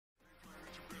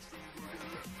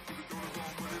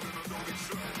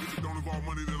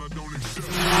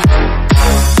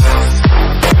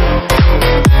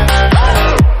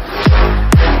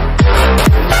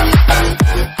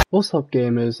What's up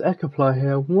gamers, Echoply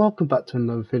here, welcome back to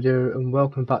another video and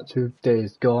welcome back to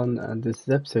Days Gone, and this is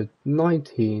episode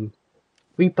 19.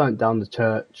 We burnt down the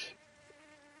church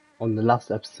on the last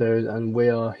episode and we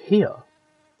are here.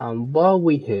 And while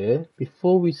we're here,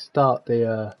 before we start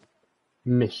the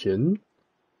mission,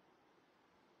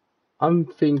 I'm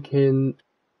thinking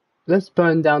let's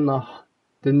burn down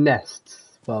the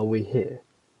nests while we're here.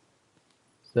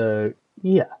 So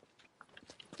yeah,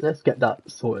 let's get that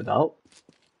sorted out.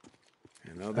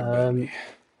 Another baby.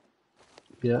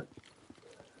 Yeah.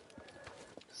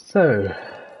 So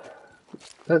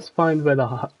let's find where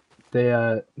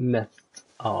the nests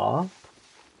are.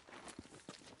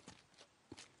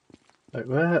 Like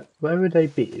where would they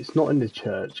be? It's not in the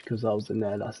church because I was in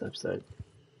there last episode.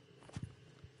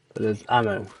 But there's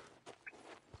ammo.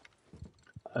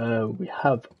 We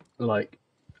have like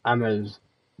ammo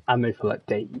for like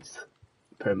days,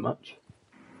 pretty much.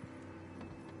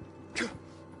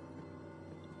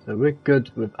 So we're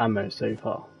good with ammo so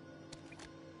far.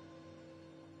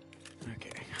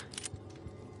 Okay.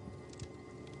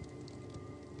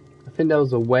 I think there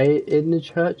was a way in the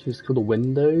church. It's called a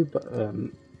window, but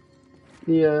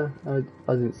yeah, I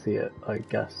didn't see it, I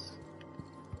guess.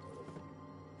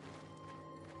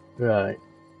 Right.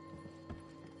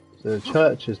 So the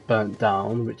church is burnt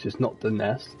down, which is not the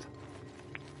nest.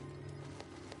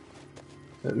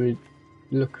 Let me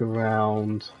look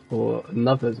around for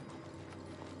another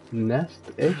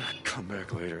nest-ish. Come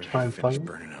back later. Try and Finish find it.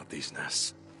 burning out these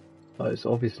nests. But it's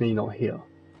obviously not here.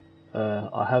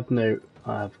 I have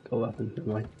a weapon, never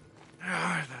mind.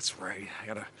 Ah, that's right. I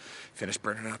gotta finish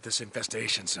burning out this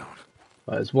infestation zone.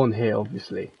 There's one here,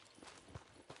 obviously.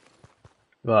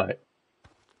 Right.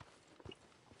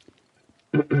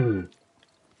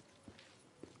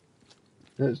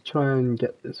 Let's try and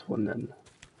get this one then.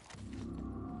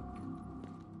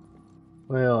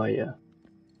 Where are you?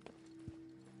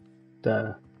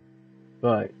 There.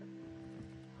 Right.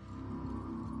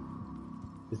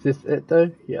 Is this it though?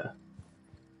 Yeah.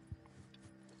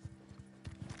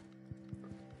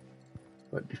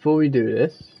 Right, before we do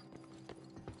this,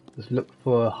 let's look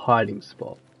for a hiding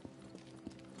spot.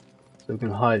 So we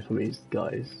can hide from these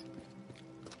guys.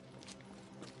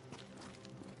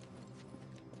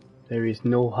 There is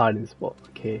no hiding spot,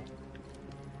 okay.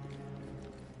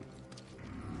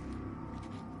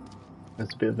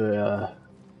 That's a bit of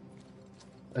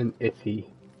an iffy.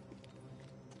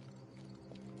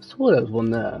 I swore there was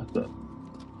one there, but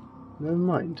never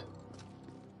mind.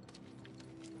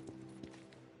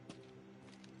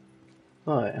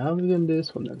 Alright, how are we going to do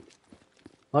this one then?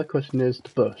 My question is the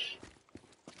bush.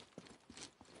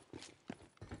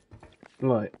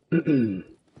 Right.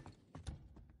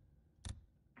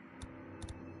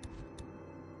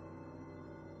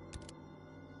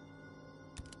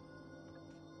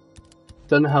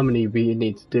 Don't know how many we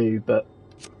need to do, but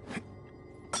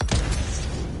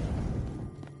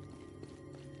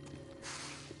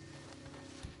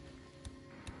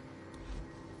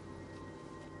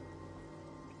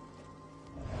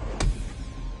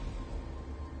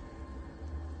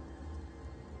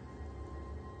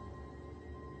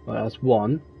right, that's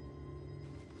one.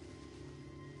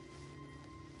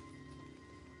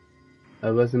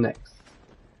 Where's the next?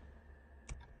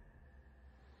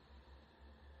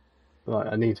 Right,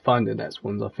 I need to find the next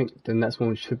ones. I think the next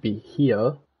one should be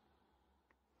here.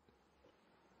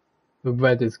 The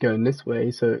red is going this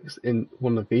way, so it's in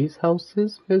one of these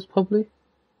houses, most probably.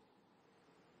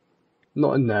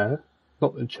 Not in there.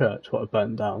 Not the church, what I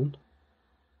burnt down.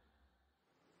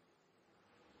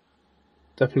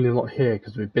 Definitely not here,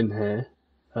 because we've been here.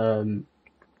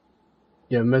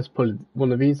 Yeah, most probably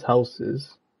one of these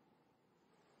houses.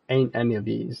 Ain't any of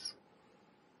these.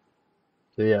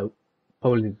 So yeah,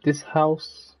 probably this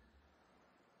house.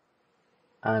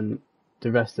 And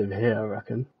the rest over here, I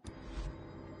reckon.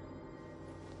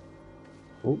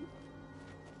 Oh,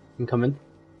 I'm coming.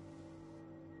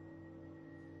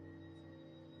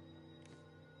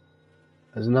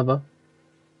 There's another.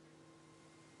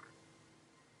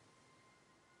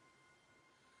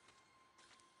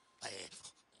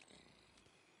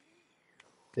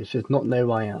 It should not know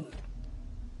who I am.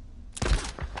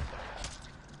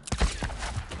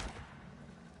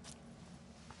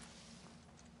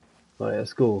 Right,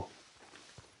 let's go.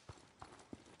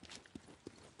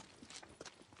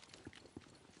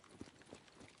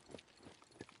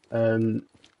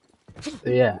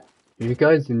 Yeah, if you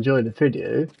guys enjoyed the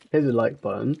video, hit the like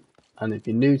button, and if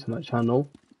you're new to my channel,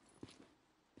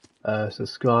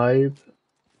 subscribe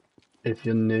if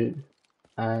you're new,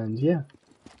 and yeah,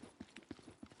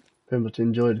 pretty much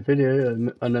enjoyed the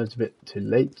video. I know it's a bit too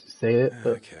late to say it,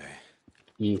 but Okay.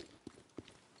 yeah.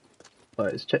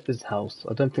 Right, let's check this house.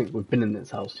 I don't think we've been in this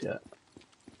house yet.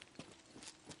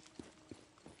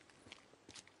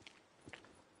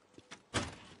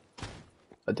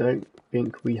 I don't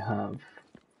think we have.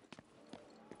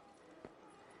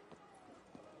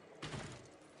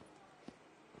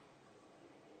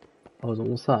 Hold on,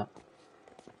 what's that?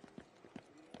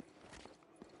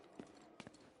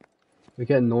 We're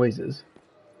getting noises.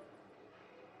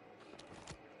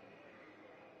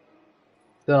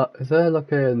 Is there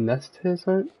like a nest here or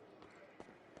something?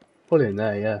 Probably in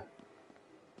there, yeah.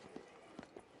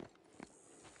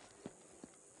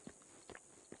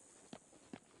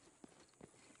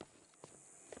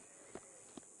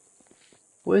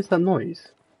 What is that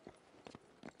noise?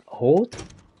 A horde?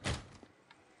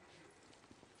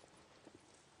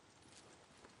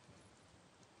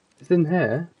 It's in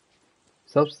here.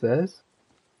 It's upstairs.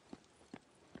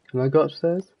 Can I go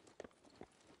upstairs?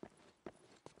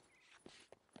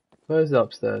 Where is it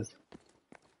upstairs?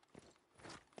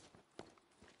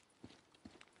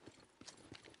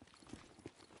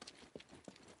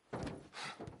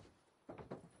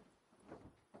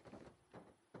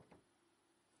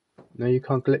 No, you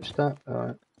can't glitch that?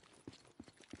 Alright.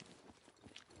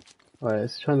 Alright,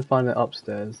 let's try to find it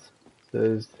upstairs. So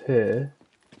there's here.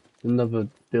 Another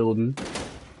building.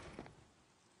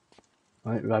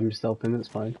 Alright, ram yourself in, it's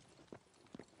fine.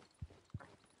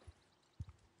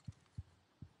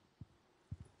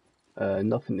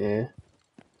 Nothing here.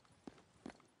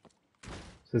 So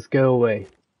let's go away.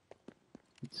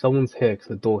 Someone's here because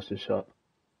the door's just shut.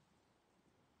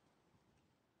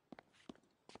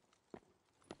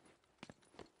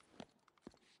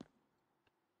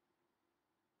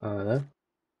 There.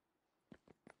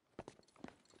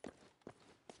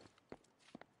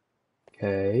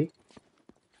 Okay.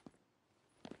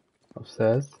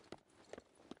 Upstairs.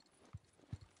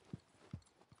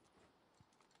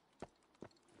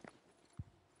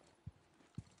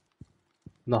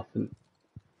 Nothing.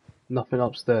 Nothing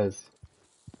upstairs.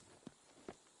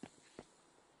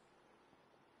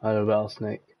 I know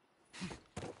rattlesnake.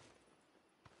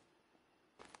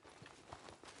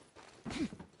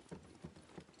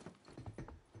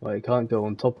 Well, you can't go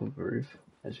on top of the roof.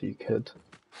 Actually, you could.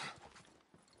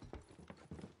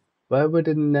 Where would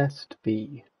a nest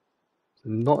be? So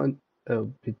not an.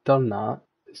 We've done that.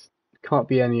 It can't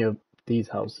be any of these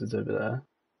houses over there.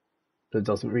 That it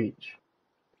doesn't reach.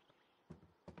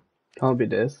 Can't be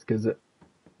this because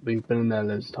we've been in there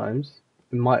loads of times.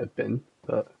 It might have been,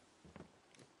 but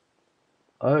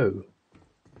oh,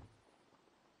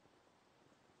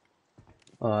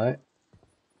 all right.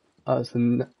 That's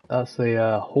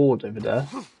a horde over there.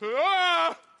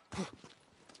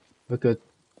 We're good.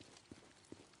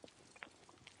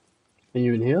 Are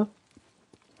you in here?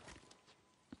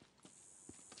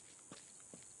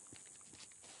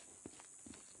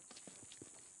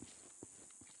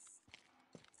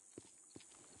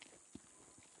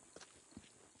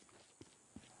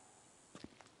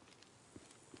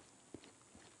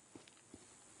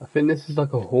 I think this is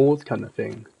like a horde kind of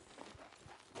thing.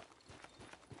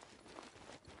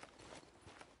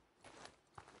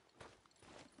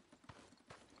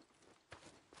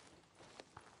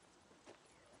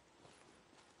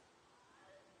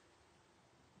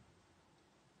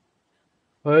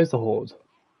 Where is the horde?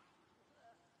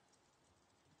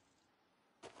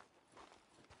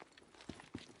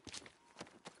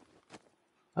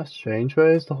 That's strange.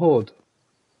 Where is the horde?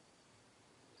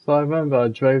 So I remember I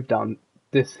drove down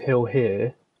this hill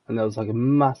here, and there was like a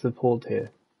massive horde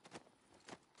here.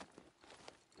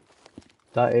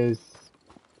 That is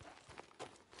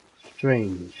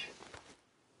strange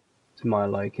to my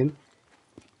liking.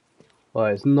 Well,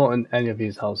 it's not in any of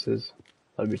these houses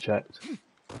that we checked.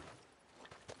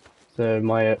 So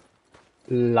my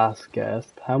last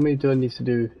guess, how many do I need to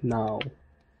do now?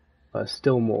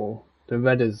 Still more. The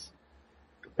red is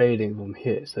fading from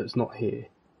here, so it's not here.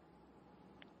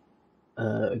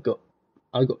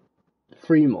 I got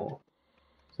 3 more.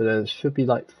 So there should be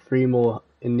like 3 more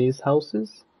in these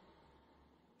houses.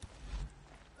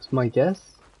 That's my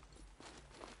guess.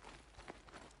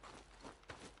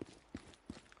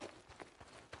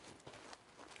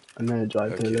 I'm gonna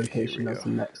drive to the location as the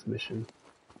next mission.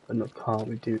 But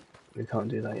we can't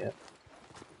do that yet.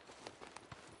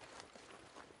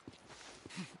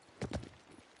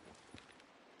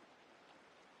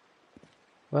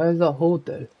 Where is that horde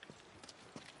though?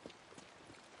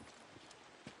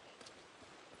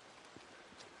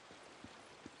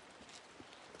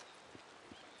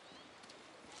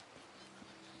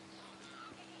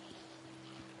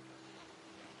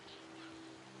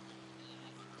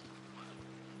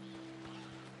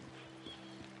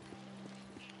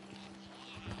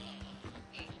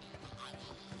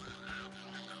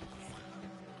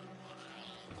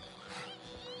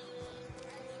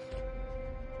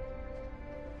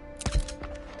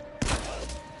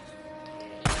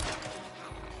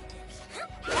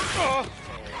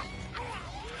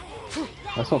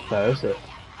 That's not fair, is it?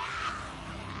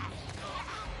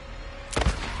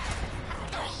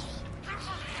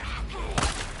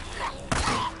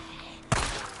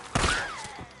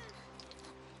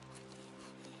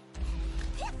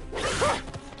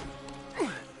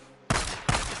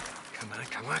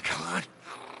 Come on.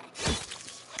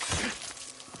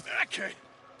 Okay.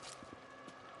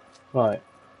 Right.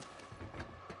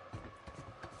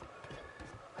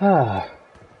 Ah.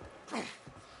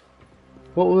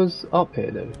 What was up here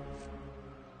then?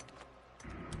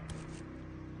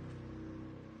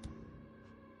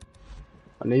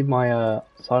 I need my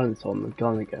silence on the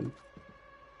gun again.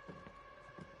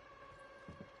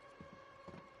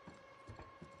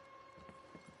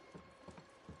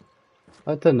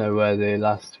 I don't know where the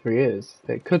last three is.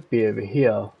 It could be over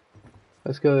here.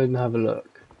 Let's go and have a look.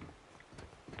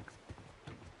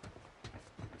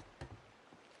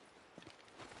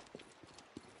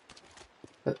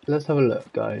 Let's have a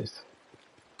look, guys.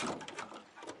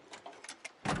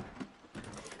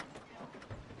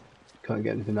 Can't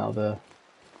get anything out of there.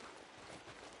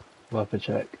 We'll have to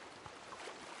check.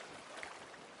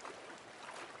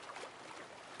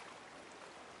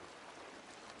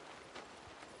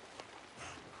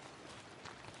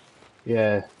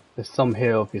 Yeah, there's some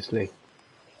here, obviously.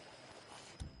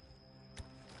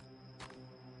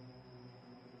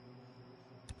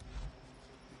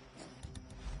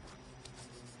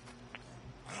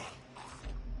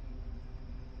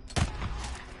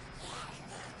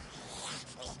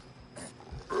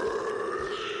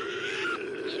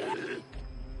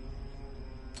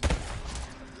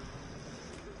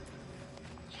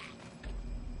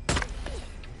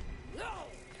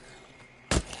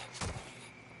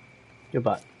 You're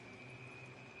back.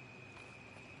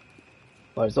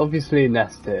 Well, there's obviously a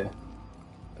nest here.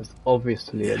 There's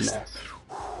obviously a nest.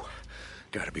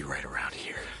 Gotta be right around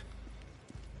here.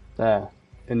 There,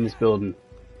 in this building.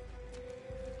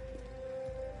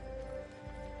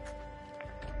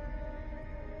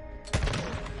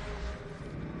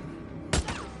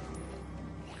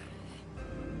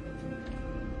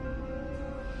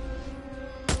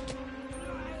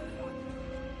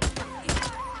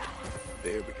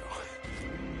 There we go.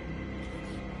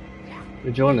 We're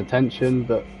drawing attention,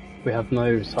 but we have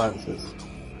no silencers.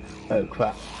 Oh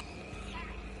crap.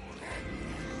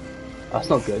 That's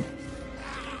not good.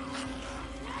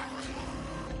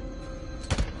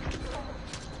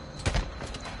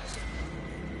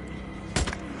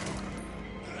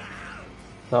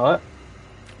 Is that it?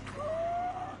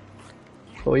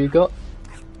 What you got?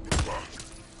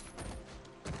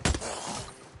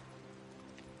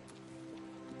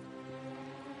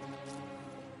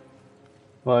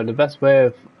 Well, the best way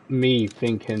of me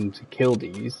thinking to kill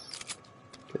these,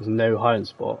 there's no hiding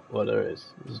spot. Well, there is.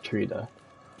 There's a tree there.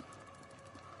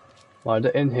 Well,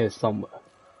 they're in here somewhere.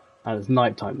 And it's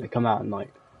night time. They come out at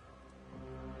night.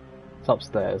 It's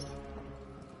upstairs.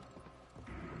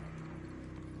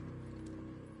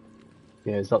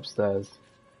 Yeah, it's upstairs.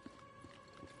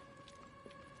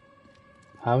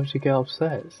 How would you get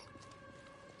upstairs?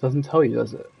 Doesn't tell you,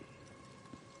 does it?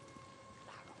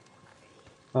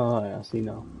 Oh, yeah, I see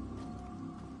now.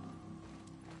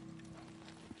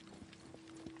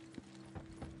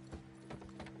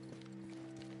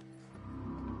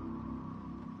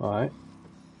 Alright.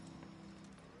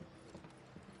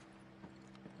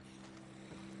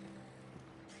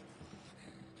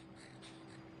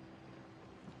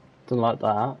 Don't like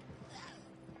that.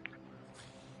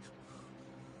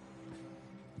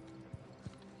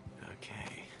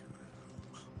 Okay.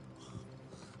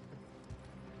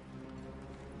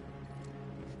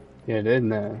 Yeah, they're in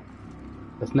there.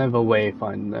 There's never a way of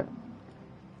finding it.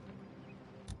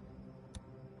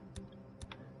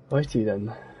 Righty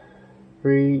then.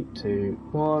 3, 2,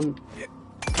 1.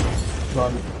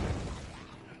 Run.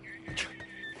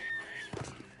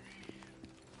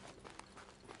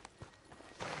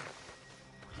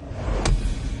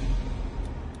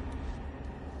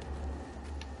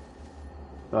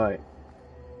 Right.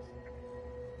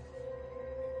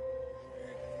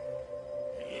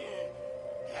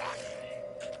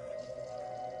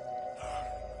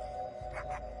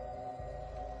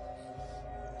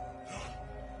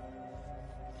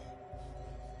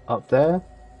 Up there.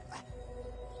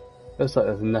 Looks like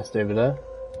there's a nest over there.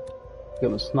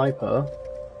 Got my sniper.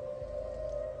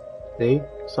 See?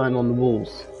 Sign on the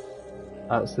walls.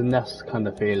 That's the nest kind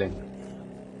of feeling.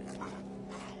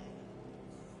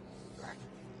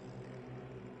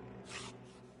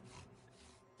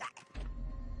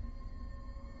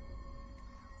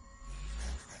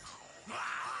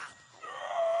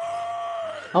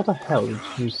 How the hell did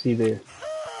you see the...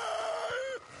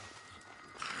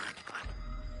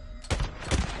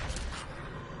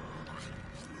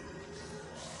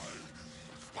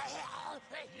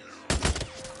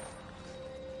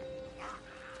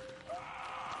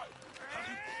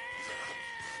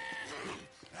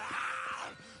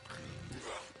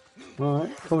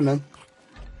 Alright, come on then.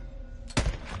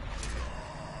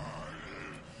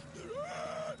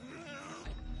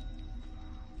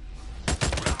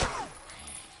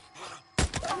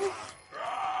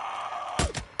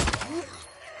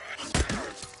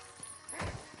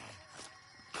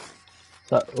 Is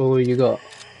that all you got?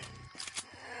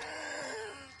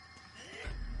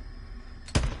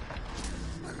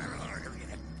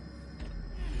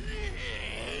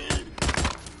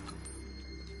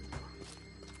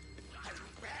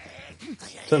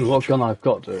 I don't know what gun I've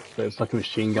got, but it's like a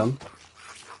machine gun.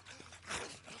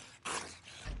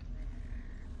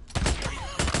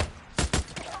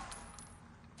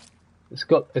 It's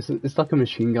like a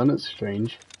machine gun. It's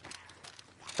strange.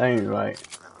 That ain't right.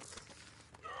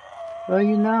 Where are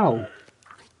you now?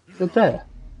 You're there.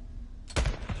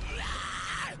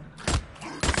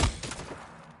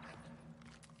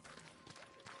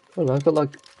 Well, I've got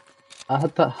like I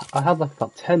had like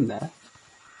about 10 there.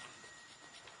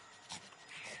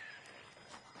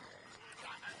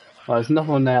 Right, there's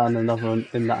another one there and another one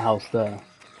in that house there.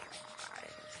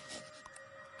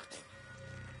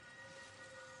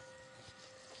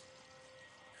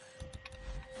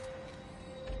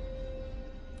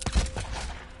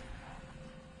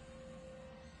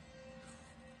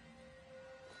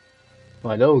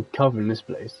 Right, they're all covering this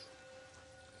place.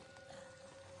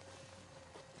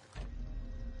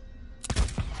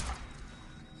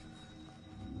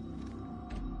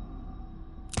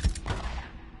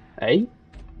 Hey?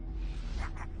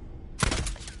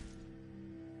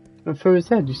 And through his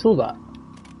head, you saw that?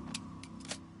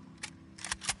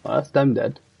 Oh, that's them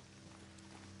dead.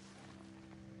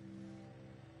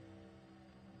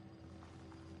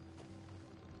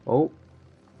 Oh.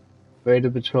 Raider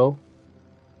patrol.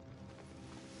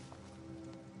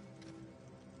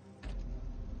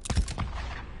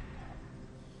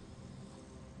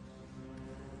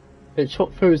 It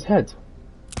shot through his head.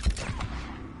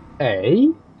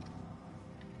 Hey?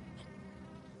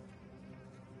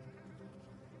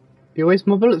 You waste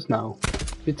my bullets now.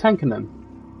 You're tanking them.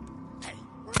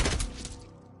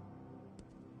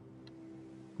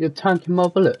 You're tanking my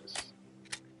bullets.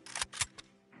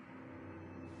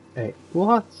 Hey,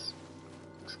 what?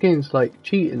 This game's like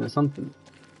cheating or something.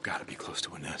 Gotta be close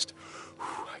to a nest.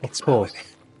 Whew, I can Of smell course.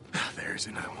 it. There's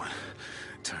another one.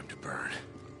 Time to burn.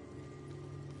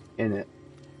 In it.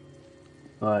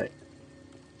 Right.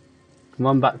 Come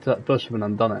on back to that bush when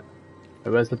I'm done it. Hey,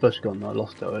 where's the bush gone? I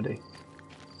lost it already.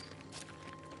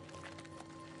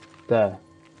 There.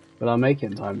 Will I make it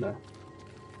in time there?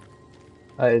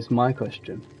 That is my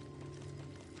question.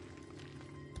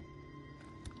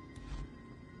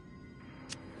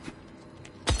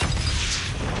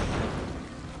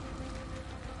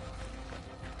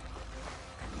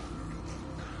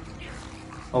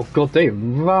 Oh god, they're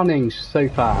running so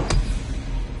fast.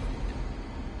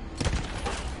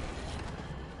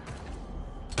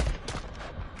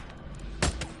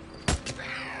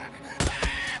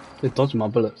 They're dodging my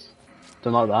bullets.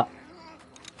 Don't like that.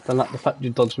 Don't like the fact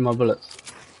you're dodging my bullets.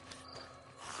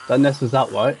 That nest is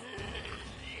out, right?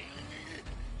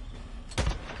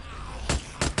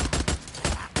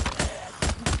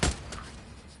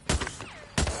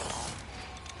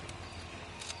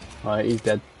 Alright, he's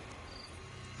dead.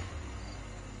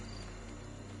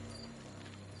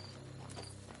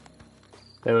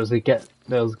 There was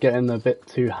getting a bit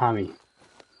too hammy.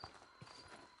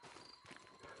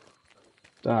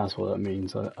 That's what that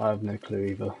means. I have no clue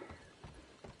either.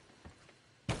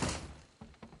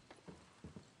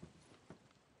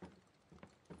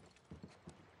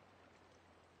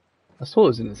 I saw it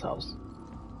was in this house.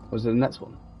 Or was it the next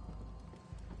one?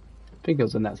 I think it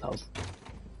was the next house.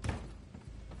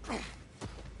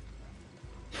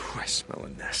 I smell a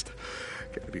nest.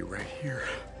 Gotta be right here.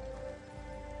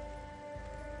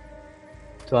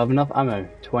 Do I have enough ammo?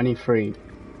 23.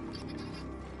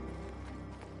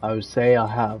 I would say I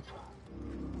have.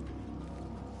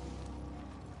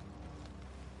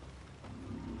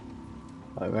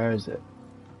 Right, where is it?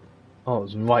 Oh,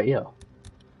 it's right here.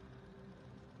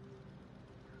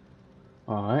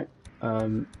 Alright.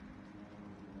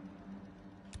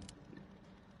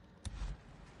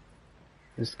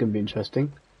 This is gonna be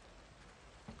interesting.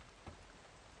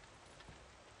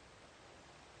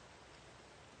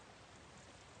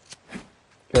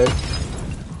 Okay.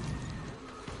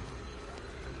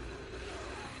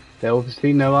 They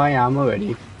obviously know I am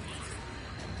already.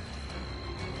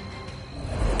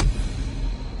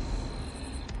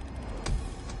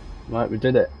 Right, we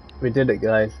did it. We did it,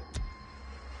 guys.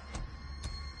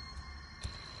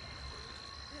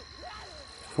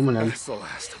 Come on in. That's the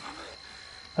last of them.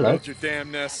 Hello. Build your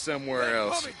damn nest somewhere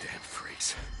else. You damn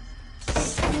freaks.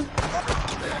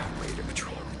 Radio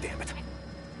control, damn it.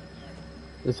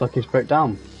 Looks like he's broke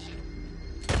down.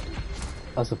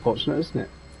 That's unfortunate, isn't it?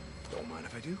 Don't mind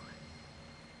if I do?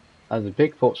 That's a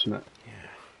big fortunate. Yeah.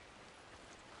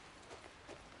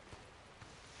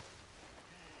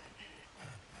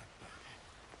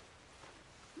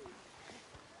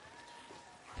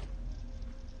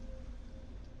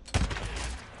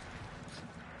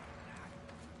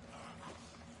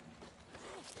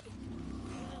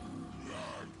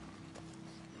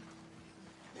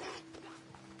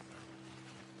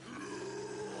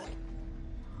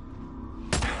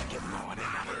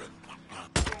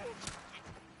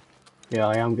 Yeah,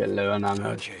 I am getting low on ammo,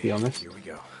 Okay, to be honest. here we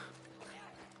go.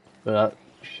 But that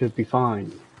should be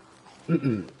fine.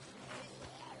 Because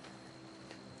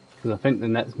I think the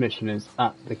next mission is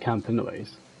at the camp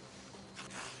anyways.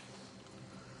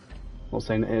 Not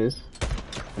saying it is.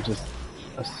 I'm just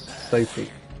assuming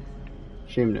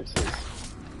it is.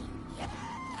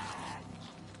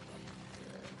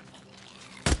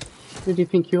 Who do you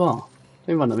think you are?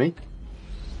 Don't run at me.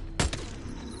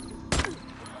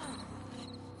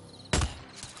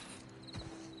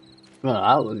 Well,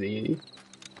 that was easy.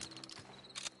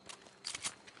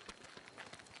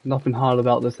 Nothing hard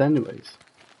about this anyways.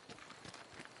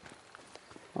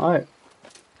 Alright,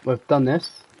 we've done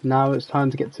this. Now it's time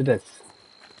to get to this.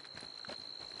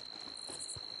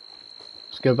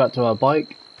 Let's go back to our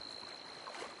bike.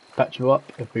 Petrol up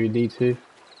if we need to.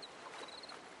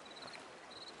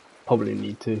 Probably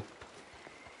need to.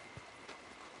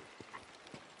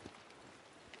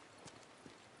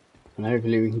 And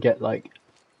hopefully we can get like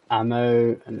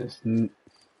ammo and there's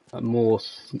more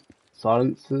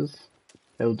silencers.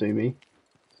 They'll do me.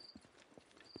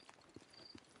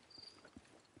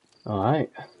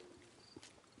 Alright.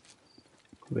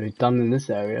 We're done in this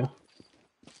area.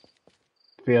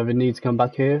 If we ever need to come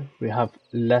back here, we have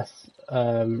less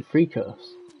freakers.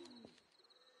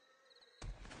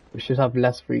 We should have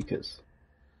less freakers.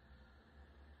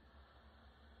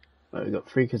 Right, we've got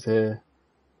freakers here.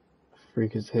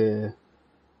 Freakers here.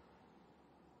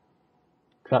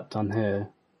 Clapton here.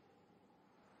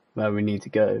 Where we need to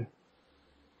go.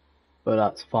 But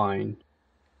that's fine.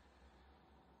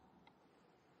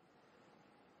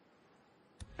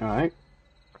 Alright.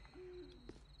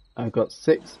 I've got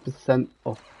 6%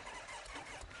 off.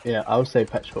 Yeah, I'll say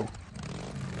petrol.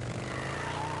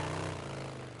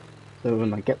 So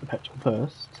when I get the petrol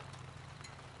first.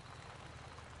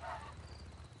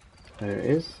 There it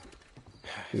is.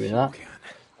 Give me that.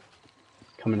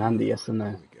 Come in handy, yes or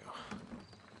no?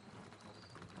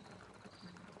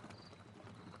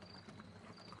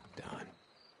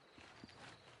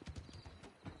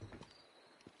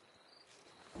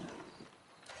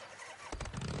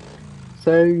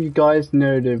 So you guys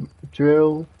know the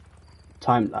drill.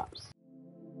 Time lapse.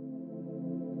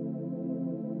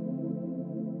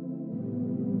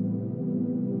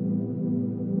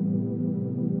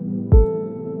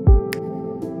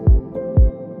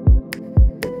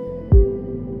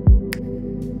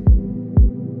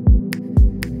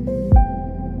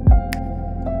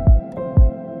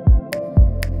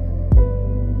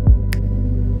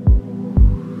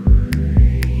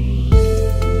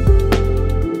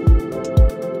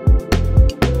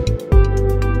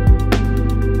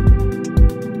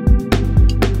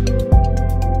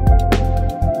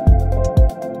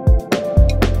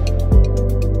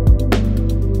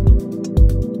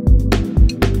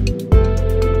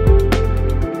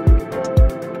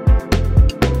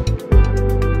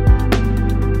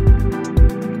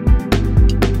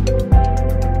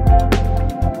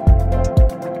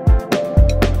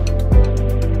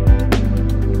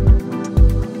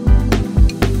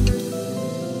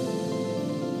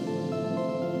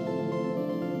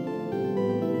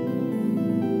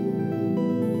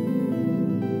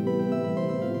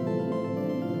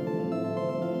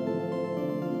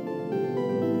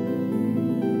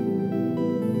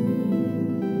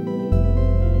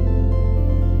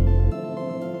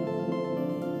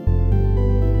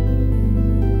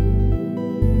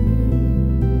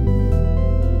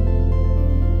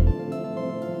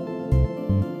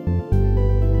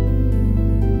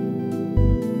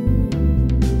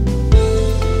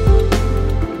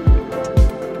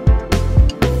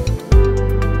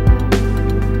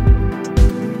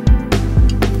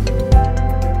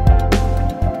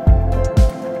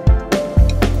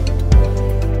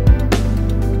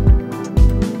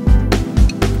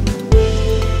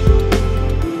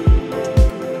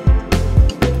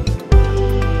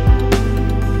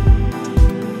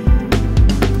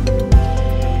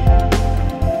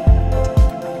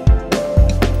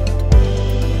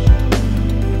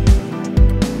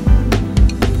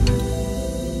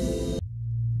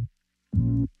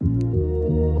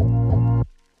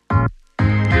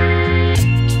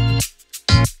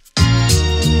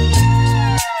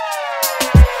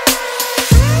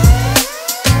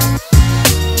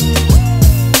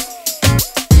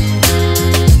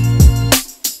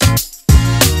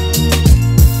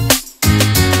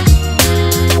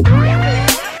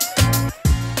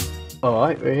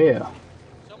 Right, we're here.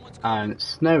 And it's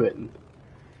snowing.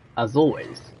 As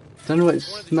always. Don't know it's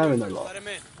snowing a lot.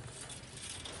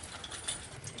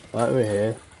 Right, we're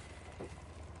here.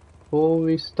 Before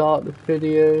we start the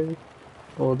video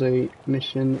or the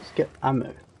mission, let's get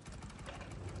ammo.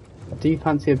 Do you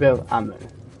fancy a bit of ammo?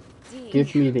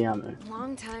 Give me the ammo.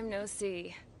 Long time no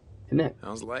see. Isn't it?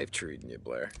 How's life treating you,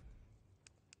 Blair?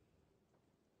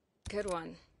 Good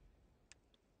one.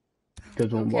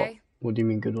 Good one. Okay. What do you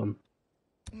mean good one?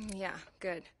 Yeah,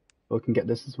 good. We can get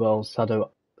this as well.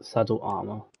 Saddle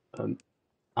armor.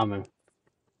 Ammo.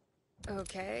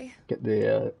 Okay. Get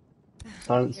the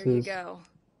silencers. Here you go.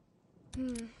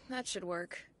 That should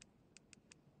work.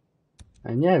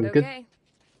 And yeah, we're good. Okay.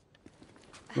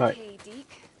 Right. Hey,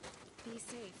 Deke. Be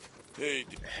safe. Hey,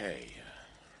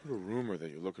 I heard a rumor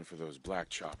that you're looking for those black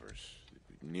choppers.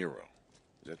 Nero.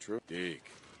 Is that true?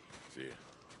 Deke. See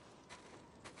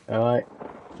ya. Alright.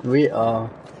 We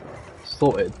are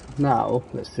sorted. Now,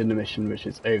 let's do the mission, which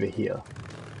is over here.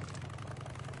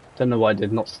 Don't know why I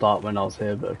did not start when I was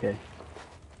here, but okay.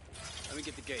 Let me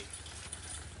get the gate.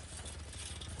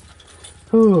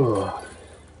 Whew.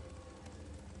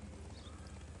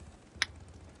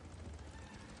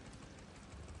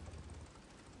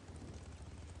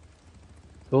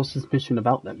 So what's this mission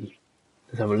about then?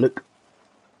 Let's have a look.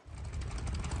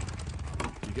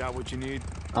 You got what you need?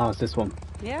 Oh, it's this one.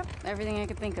 Yep, everything I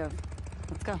could think of.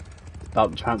 Let's go. It's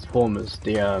about the Transformers,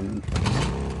 the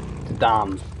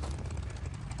dam.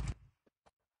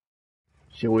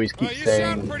 She always keeps you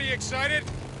saying, sound pretty excited.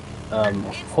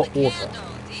 hot water.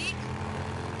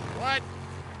 What?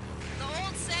 The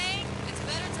old saying, it's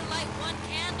better to light one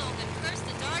candle than curse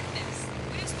the darkness.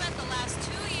 We've spent the last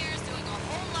 2 years doing a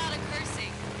whole lot of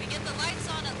cursing. We get the lights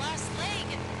on at Last Leg,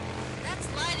 and that's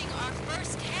lighting our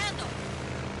first candle.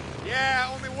 Yeah,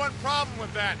 only one problem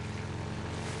with that.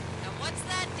 And what's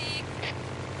that, Deke?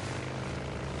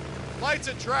 Lights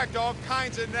attract all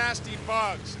kinds of nasty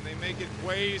bugs, and they make it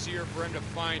way easier for him to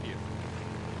find you.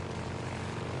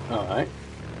 Alright.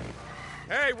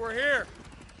 Hey, we're here.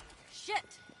 Shit!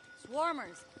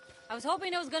 Swarmers. I was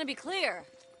hoping it was gonna be clear.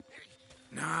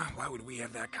 Nah, why would we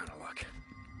have that kind of luck?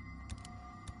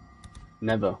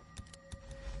 Never.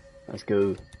 Let's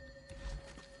go.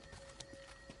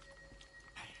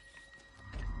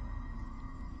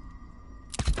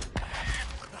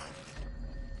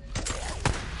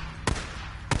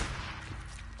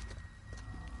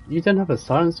 You don't have a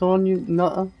silencer on, you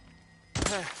nutter?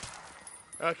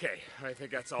 Okay, I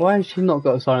think that's all. Why has she not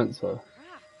got a silencer?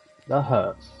 That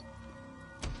hurts.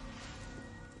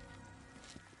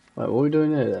 Right, what are we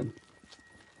doing here then?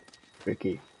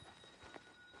 Ricky.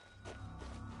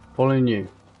 Following you.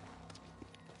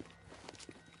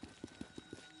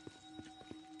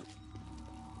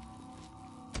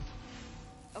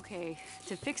 Okay,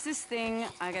 to fix this thing,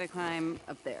 I gotta climb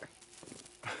up there.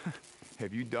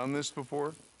 Have you done this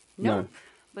before? No.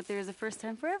 But there's a first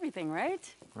time for everything,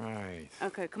 right? Right.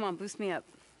 Okay, come on, boost me up.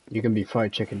 You can be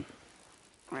fried chicken.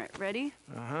 Alright, ready?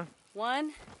 Uh-huh.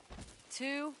 1,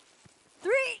 2,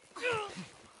 3!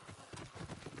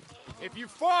 If you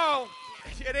fall,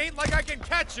 it ain't like I can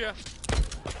catch you.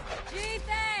 Gee,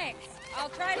 thanks! I'll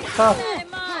try to keep that in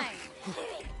mind.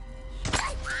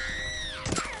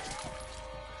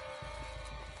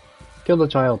 Kill the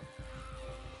child.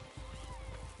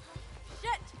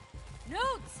 Shit!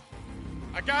 Newts!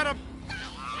 I got him.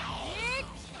 Deke!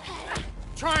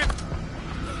 Try and...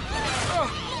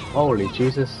 Holy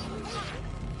Jesus.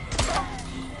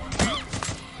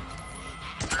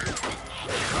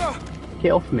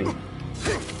 Get off me.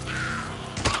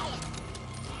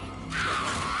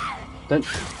 Don't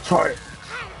try it.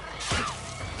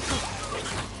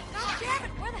 Damn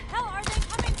it! Where the hell are they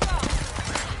coming from?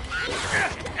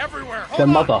 Everywhere. Their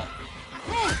mother.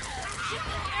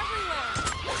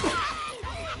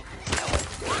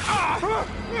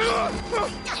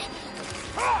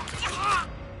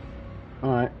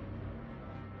 Alright.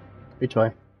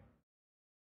 Retry.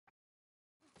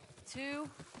 2.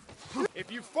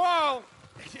 If you fall,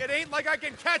 it ain't like I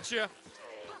can catch you.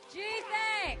 Gee,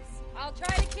 thanks! I'll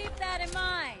try to keep that in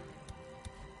mind.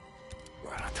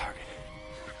 Right on target.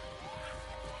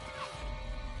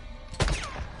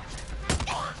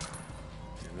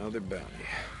 Another bounty.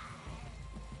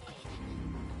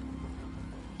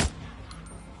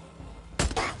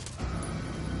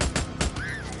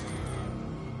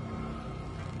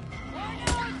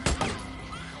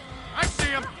 I see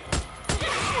him.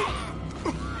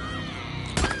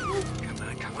 Come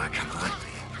on, come on, come on.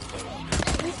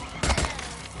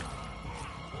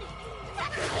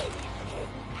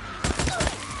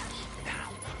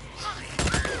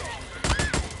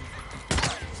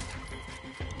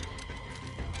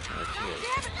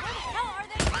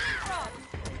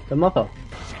 The mother.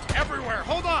 She's everywhere.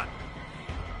 Hold on.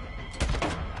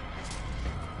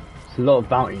 It's a lot of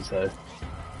bounties though.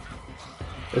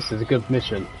 This is a good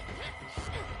mission.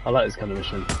 I like this kind of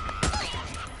mission.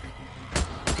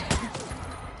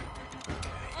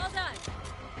 All done.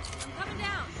 I'm coming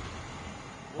down.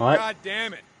 Well, Right. God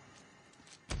damn it.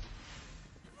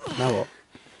 Now what?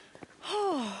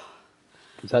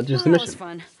 Is that just the That was mission?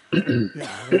 fun. Yeah, I'm gonna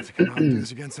have to come out and do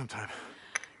this again sometime.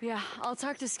 Yeah, I'll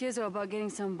talk to Skizzo about getting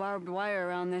some barbed wire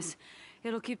around this.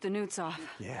 It'll keep the newts off.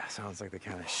 Yeah, sounds like the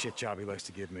kind of shit job he likes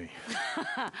to give me.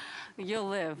 You'll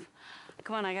live.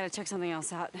 Come on, I gotta check something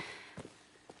else out.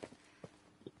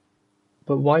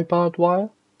 But why barbed wire?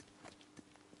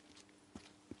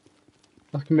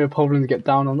 That's gonna be a problem to get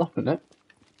down on up, isn't it?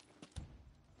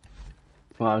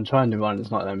 Well, I'm trying to run,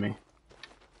 it's not letting me.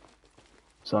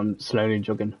 So I'm slowly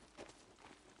jogging.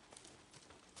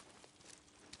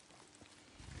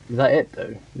 Is that it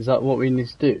though? Is that what we need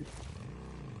to do?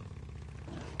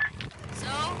 So,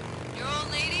 your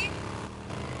old lady?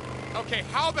 Okay,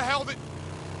 how the hell did...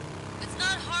 It's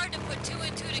not hard to put two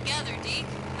and two together, Deke.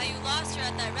 How you lost her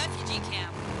at that refugee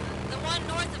camp. The one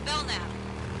north of Belknap.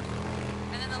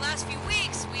 And in the last few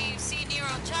weeks, we've seen Nero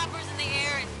choppers in the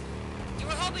air, and you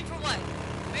were hoping for what?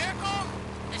 A miracle?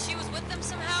 That she was with them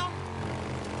somehow?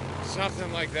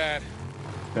 Something like that.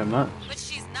 Very much. But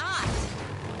she's not.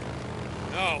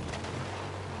 No.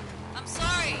 I'm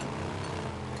sorry.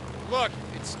 Look,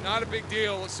 it's not a big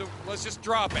deal, so let's just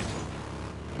drop it.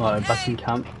 Right, back in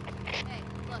camp. Hey,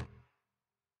 look.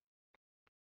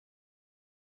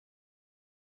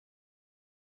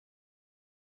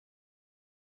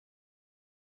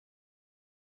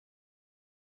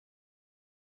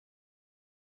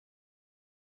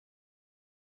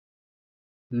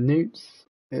 Newts.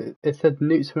 It said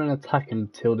newts were an attack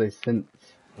until they sense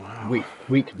Wow.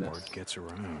 weakness. Word gets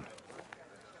around.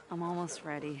 I'm almost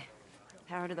ready.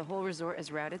 Power to the whole resort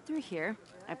is routed through here.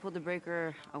 I pulled the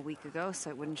breaker a week ago so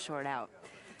it wouldn't short out.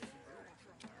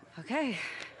 Okay.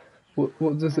 What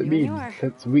does it Ready when you mean? are.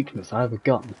 Sense weakness. I have a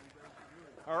gun.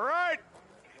 All right.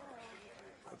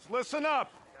 Let's listen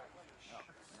up.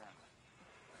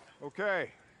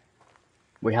 Okay.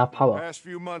 We have power. Past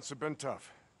few months have been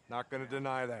tough. Not gonna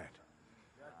deny that.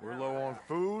 We're low on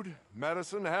food,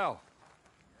 medicine, hell.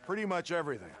 Pretty much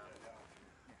everything.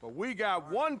 But we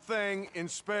got one thing in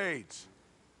spades.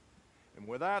 And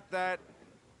without that,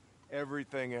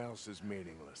 everything else is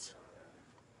meaningless.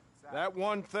 That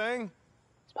one thing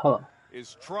It's power.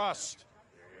 is trust.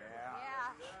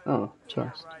 Oh,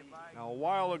 trust. Now, a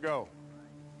while ago,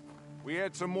 we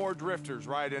had some more drifters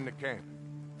right into camp.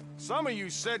 Some of you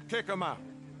said kick them out.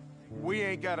 We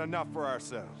ain't got enough for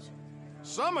ourselves.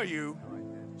 Some of you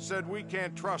said we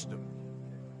can't trust them.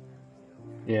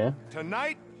 Yeah.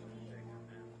 Tonight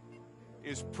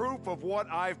is proof of what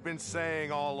I've been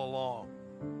saying all along.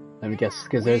 Let me guess.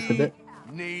 Skizzo's a bit.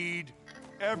 We need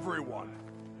everyone.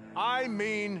 I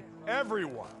mean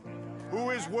everyone who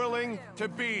is willing to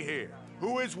be here,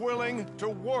 who is willing to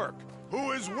work,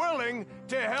 who is willing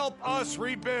to help us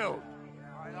rebuild.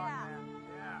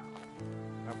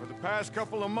 Now, for the past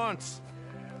couple of months,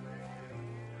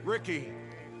 Ricky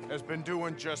has been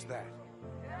doing just that.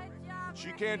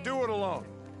 She can't do it alone.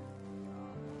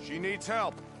 She needs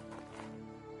help.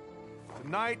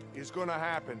 Tonight is gonna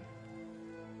happen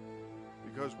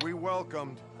because we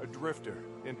welcomed a drifter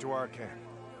into our camp.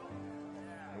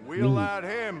 And we allowed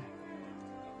him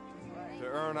to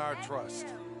earn our trust.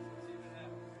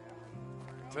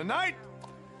 Tonight,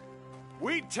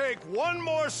 we take one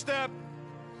more step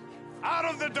out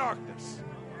of the darkness.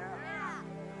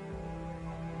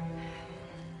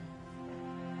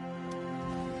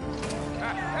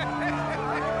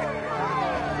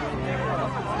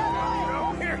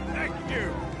 Here, thank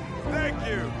you. Thank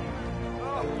you.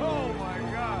 Oh my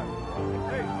God.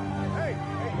 Hey.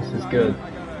 This is good.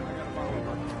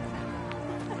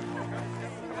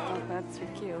 Oh, that's your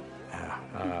cue.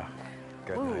 Yeah,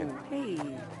 good Whoa, night. hey.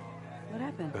 What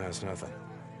happened? That's nothing.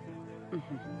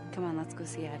 Come on, let's go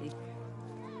see Addie.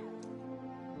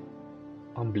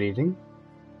 I'm bleeding.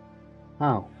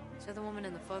 How? So the woman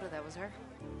in the photo, that was her?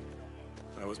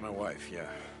 That was my wife, yeah.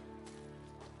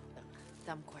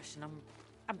 Dumb question.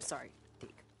 I'm sorry,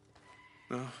 Deke.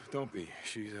 No, don't be.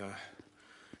 She's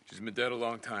been dead a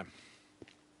long time.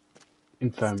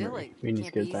 Infirmary. Still, it We need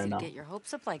to can't go be there easy now. to get your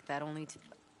hopes up like that, only to...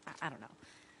 I don't know.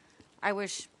 I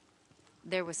wish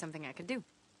there was something I could do.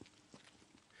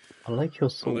 I like your Well,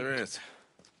 sword. there is.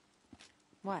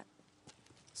 What?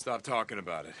 Stop talking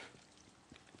about it.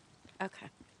 Okay.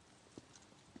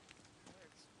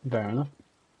 Fair enough.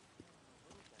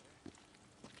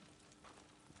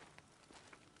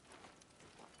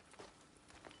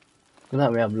 Look at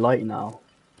that, we have light now.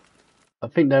 I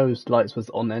think those lights was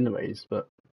on anyways, but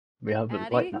we have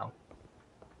Addie? light now.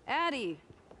 Addie!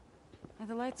 Oh,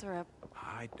 the lights are up.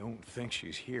 I don't think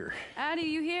she's here. Addie,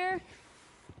 you here?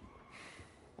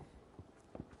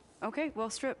 Okay, well,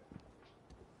 strip.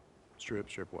 Strip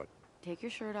what? Take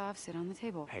your shirt off, sit on the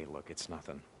table. Hey, look, it's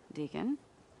nothing. Deacon,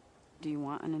 do you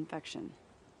want an infection?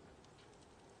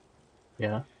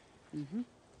 Yeah. Mm-hmm.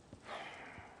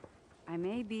 I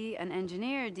may be an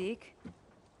engineer, Deke,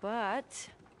 but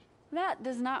that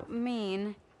does not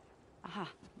mean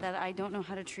that I don't know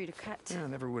how to treat a cut. Yeah, I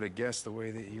never would have guessed the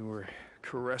way that you were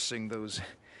caressing those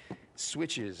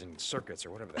switches and circuits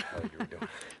or whatever the hell you were doing.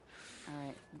 All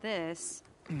right, this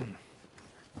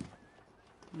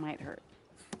might hurt.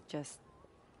 Just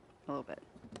a little bit.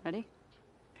 Ready?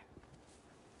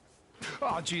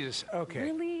 Oh, Jesus. Okay.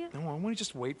 Really? No, I want to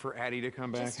just wait for Addie to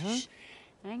come back, huh? Shh.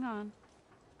 Hang on.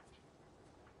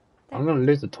 I'm gonna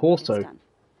lose the torso. It's done.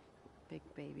 Big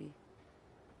baby.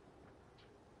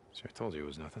 So I told you it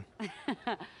was nothing.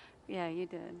 Yeah, you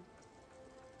did.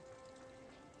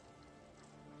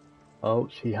 Oh,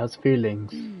 she has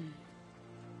feelings.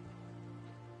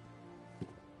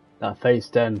 That face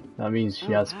then, that means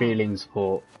she has feelings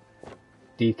for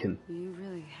Deacon. You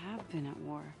really have been at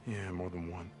war. Yeah, more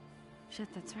than one. Shit,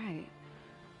 that's right.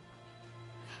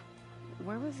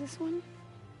 Where was this one?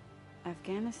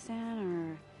 Afghanistan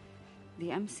or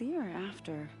the MC or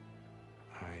after?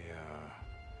 I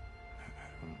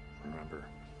don't remember.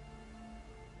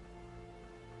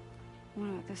 What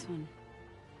about this one?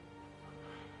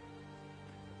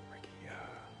 Ricky,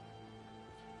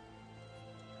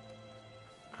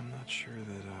 I'm not sure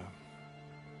that,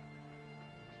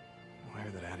 well, I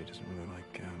heard that Addie doesn't really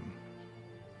like,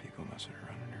 people messing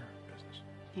around in her business.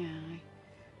 Yeah,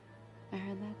 I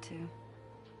heard that too.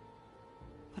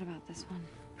 What about this one?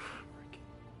 Ricky.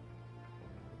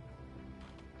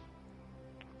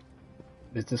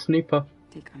 Mr. Sniper.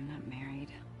 Dick, I'm not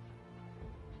married.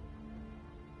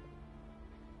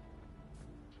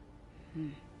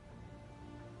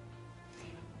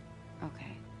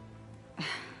 Okay.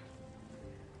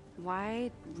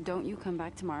 Why don't you come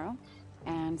back tomorrow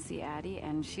and see Addie,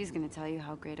 and she's gonna tell you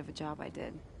how great of a job I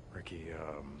did. Ricky,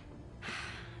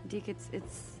 Deke,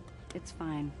 it's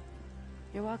fine.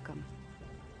 You're welcome.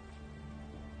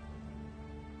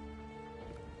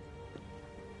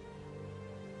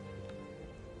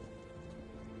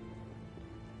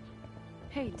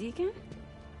 Hey, Deacon?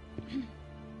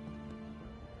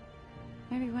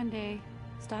 Maybe one day,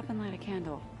 stop and light a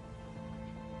candle.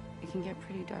 It can get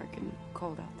pretty dark and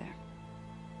cold out there.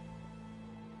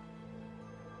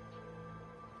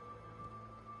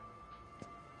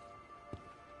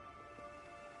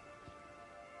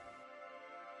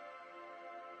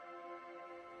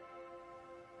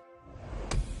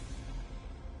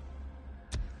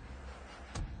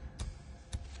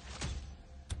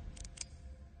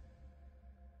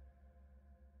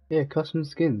 Yeah, custom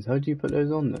skins. How do you put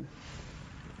those on then?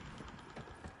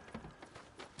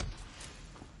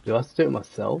 Do I have to do it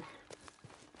myself?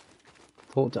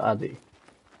 Talk to Addie.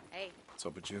 Hey. What's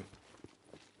up with you?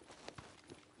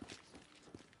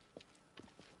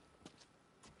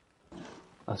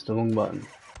 That's the wrong button.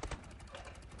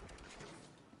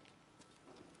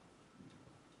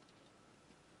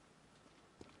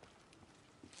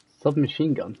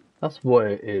 Submachine gun. That's what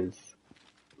it is.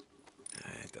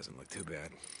 it doesn't look too bad.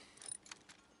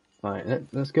 Alright,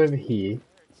 let's go over here.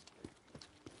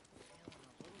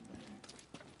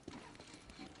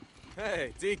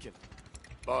 Hey, Deacon.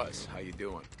 Buzz, how you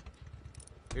doing?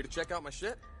 Here to check out my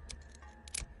shit?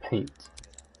 Paint.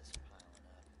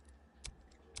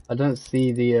 I don't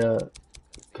see the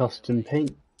custom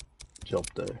paint job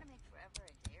though.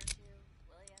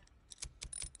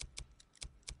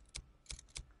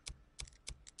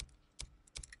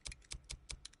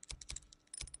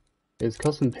 It's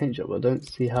custom paint job, I don't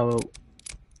see how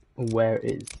where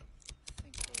it is.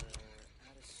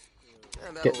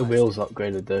 Get the wheels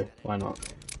upgraded though, why not?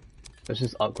 Let's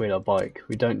just upgrade our bike.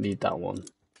 We don't need that one.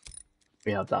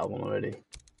 We have that one already.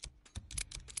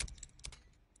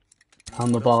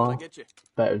 Handlebar,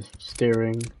 better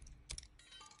steering,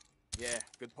 Yeah,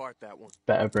 good part, that one.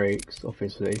 better brakes,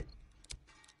 obviously.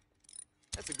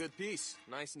 That's a good piece.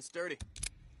 Nice and sturdy.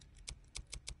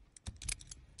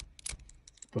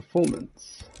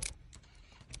 Performance.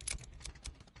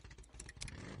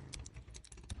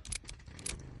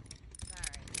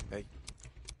 Hey.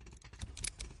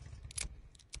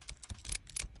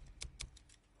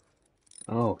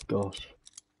 Oh gosh.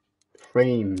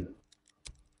 Frame.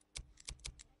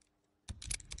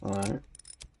 Alright.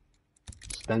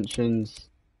 Suspensions.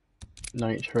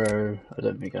 Nitro. I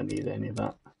don't think I need any of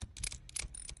that.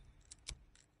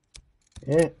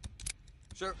 Yeah,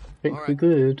 Sure. I think All we're right.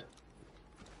 good.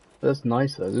 That's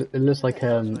nice though. It looks like My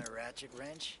ratchet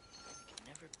wrench. I can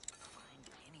never find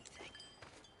anything.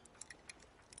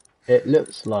 it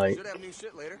looks like Should have new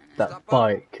shit later. that Stop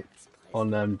by. bike on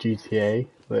GTA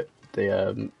with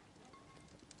the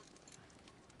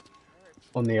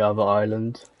on the other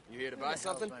island. You here to buy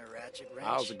something? My ratchet wrench.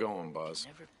 How's it going, Buzz?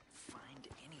 Never find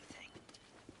anything.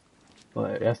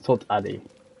 Right, let's talk to Addie.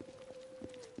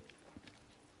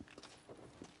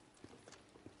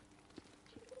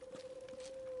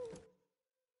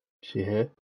 She here?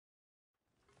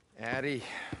 Addie.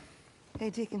 Hey,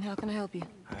 Deacon, how can I help you?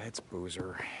 It's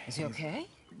Boozer. Is he okay?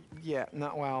 Yeah,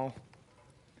 not well.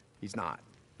 He's not.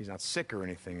 He's not sick or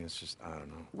anything. It's just, I don't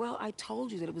know. Well, I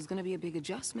told you that it was going to be a big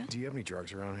adjustment. Do you have any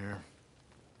drugs around here?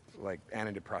 Like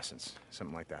antidepressants,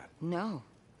 something like that? No.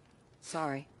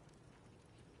 Sorry.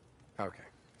 Okay.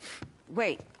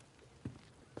 Wait.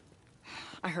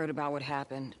 I heard about what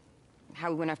happened. How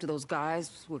we went after those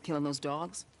guys who were killing those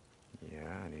dogs.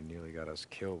 Yeah, and he nearly got us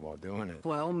killed while doing it.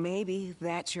 Well, maybe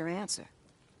that's your answer.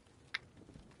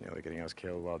 Nearly getting us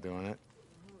killed while doing it?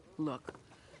 Look,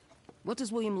 what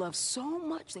does William love so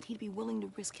much that he'd be willing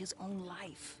to risk his own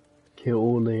life? Kill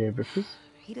all the rippers?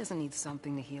 He doesn't need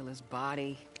something to heal his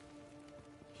body.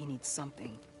 He needs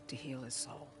something to heal his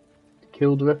soul.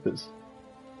 Kill the rippers.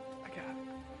 I got it.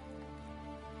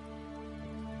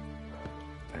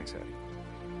 Thanks, Eddie.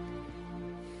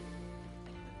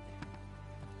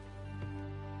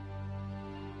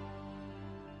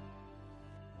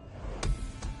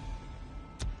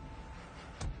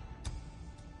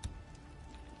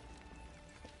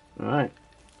 Alright.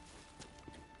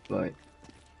 Right.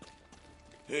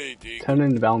 Hey, Deke.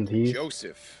 Turning the bounties.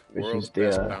 Joseph, which world's is the,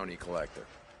 best bounty collector.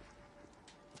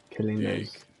 Killing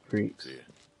those Deke. freaks. See ya.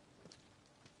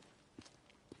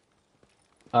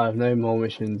 I have no more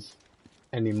missions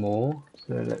anymore,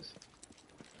 so let's I don't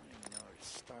even know where to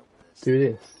start with this. do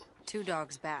this. 2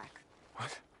 dogs back.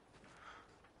 What?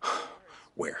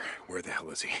 Where the hell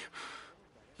is he?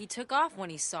 He took off when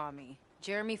he saw me.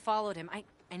 Jeremy followed him. I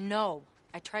know.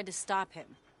 I tried to stop him.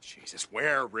 Jesus,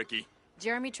 where, Ricky?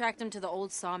 Jeremy tracked him to the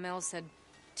old sawmill, said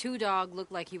 2 Dog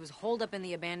looked like he was holed up in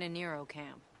the abandoned Nero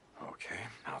camp. Okay,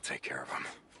 I'll take care of him.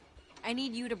 I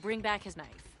need you to bring back his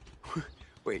knife.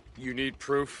 Wait, you need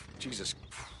proof? Jesus.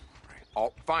 Right.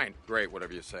 Oh, fine. Great,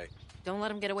 whatever you say. Don't let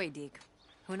him get away, Deke.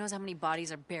 Who knows how many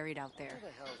bodies are buried out there?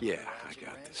 Where the hell is Yeah, my I ratchet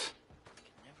got wrench? this. I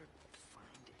can never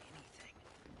find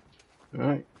anything.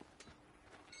 Alright.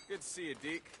 Good to see you,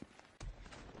 Deke.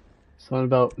 Something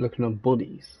about looking on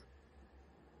bodies.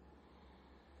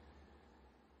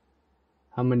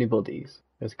 How many bodies?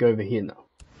 Let's go over here now.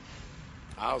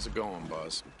 How's it going,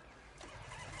 Buzz?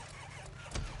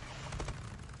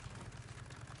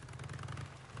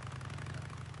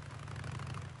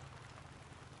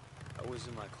 I was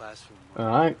in my classroom.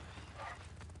 Alright.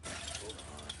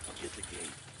 I'll get the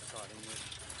gate. Thought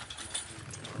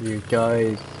English. You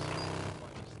guys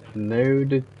know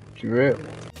the drill.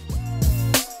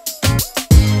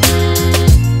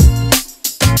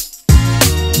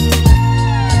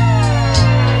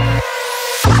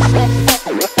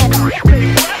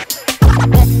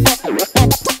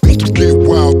 Get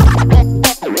wild.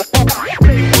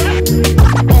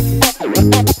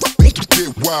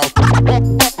 Get wild.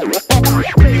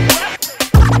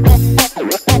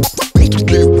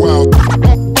 Get wild.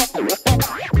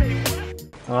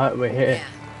 Alright, we're here. Yeah.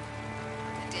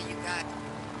 There you got.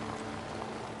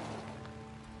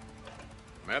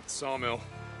 I'm at the sawmill.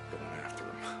 Going after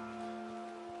him.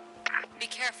 Be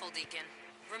careful, Deacon.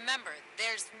 Remember,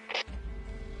 there's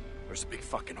There's a big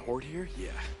fucking horde here? Yeah,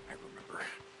 I remember.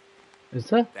 Is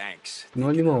there? Thanks. Not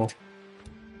anymore.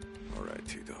 Alright,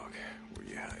 2 Dog. Where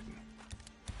you hiding?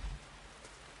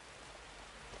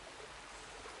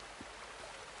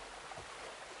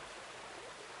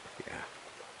 Yeah.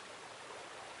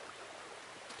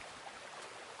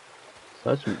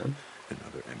 Such one.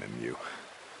 Another MMU.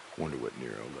 Wonder what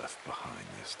Nero left behind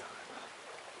this time.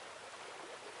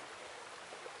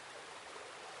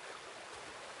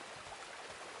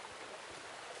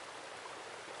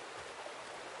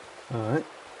 Alright.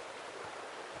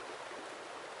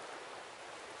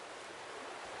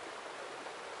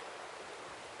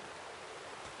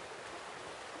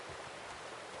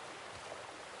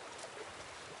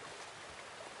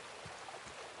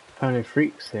 How many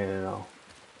freaks here now?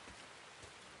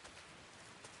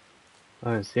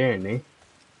 I don't see any.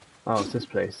 Oh, it's this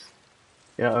place.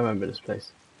 Yeah, I remember this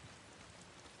place.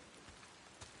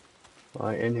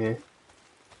 Right, in here.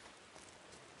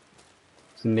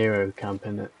 It's a Nero camp,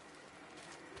 in it?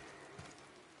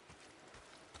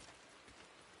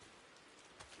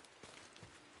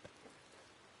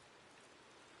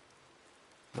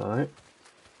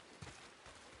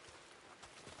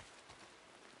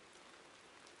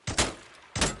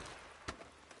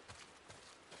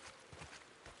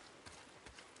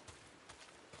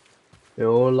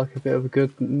 Feel like a bit of a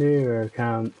good Nero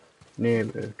camp.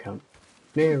 Nero camp.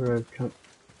 Nero camp.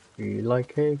 We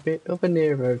like a bit of a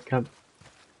Nero camp.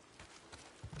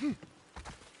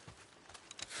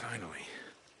 Finally.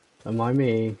 Am I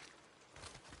me?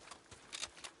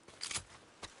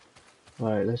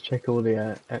 Right, let's check all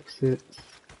the exits.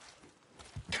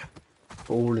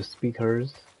 All the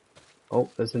speakers. Oh,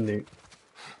 there's a nuke.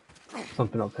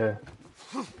 Something up here.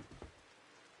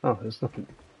 Oh, there's nothing.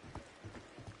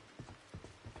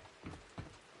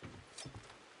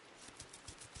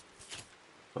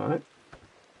 Alright.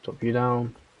 Drop you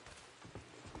down.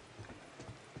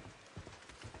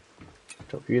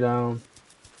 Drop you down.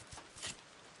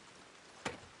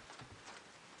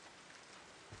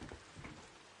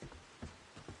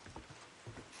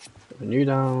 Dropping you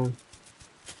down.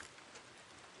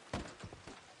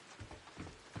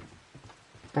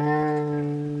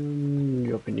 And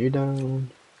dropping you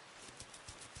down.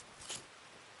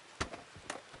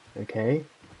 Okay.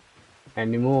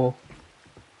 Any more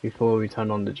before we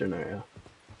turn on the generator?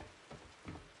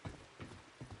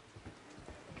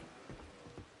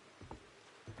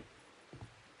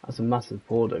 That's a massive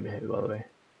board over here, by the way.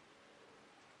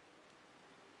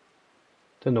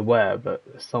 Don't know where, but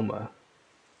somewhere.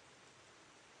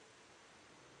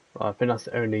 Right, I think that's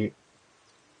the only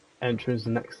entrance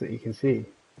and exit you can see.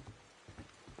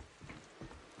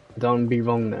 Don't be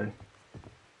wrong though.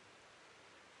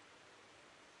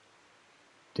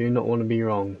 Do not want to be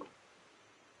wrong.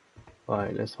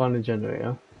 Right, let's find the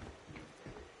generator.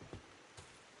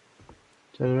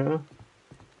 Generator?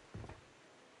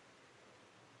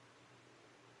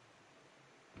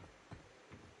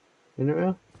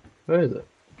 Generator? Where is it?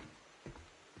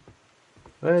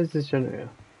 Where is this generator?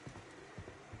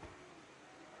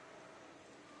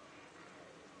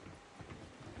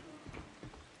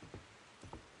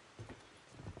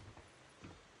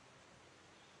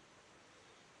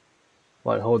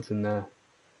 Well, it holds in there.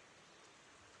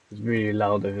 It's really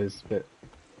loud over this bit.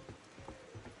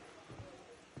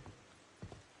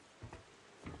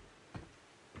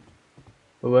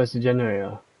 But where's the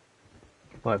generator?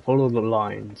 Right, follow the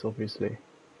lines, obviously.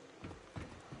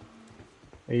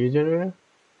 Are you a generator?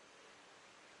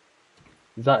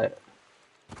 Is that it?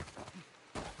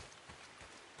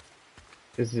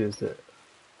 This is it.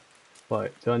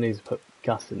 Right, do I need to put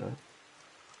gas in there?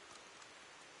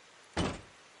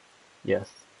 Yes.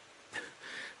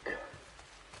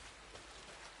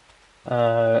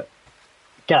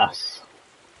 Gas.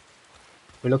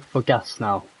 We're looking for gas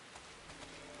now.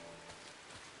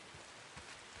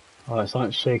 Alright,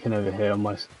 something's shaking over here on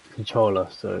my controller,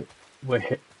 so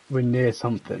we're near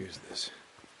something. Use this.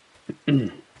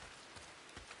 There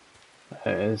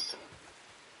it is.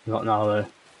 Not now though.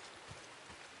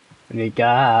 We need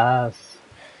gas.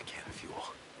 Can of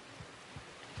fuel.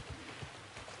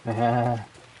 Yeah.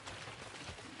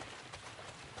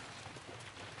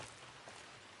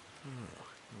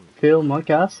 Fill my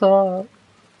gas up.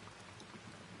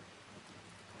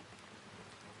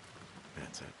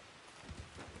 That's it.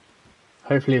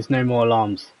 Hopefully it's no more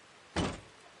alarms.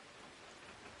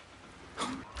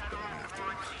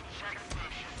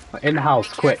 In the house,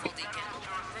 quick.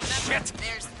 Shit!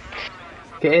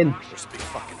 Get in. There's a big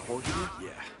fucking horde here? Yeah,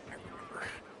 I remember.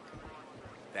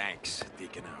 Thanks,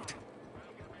 Deacon out.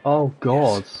 Oh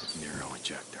god. Yes, Nero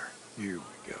injector. Here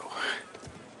we go.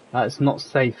 That's not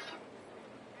safe.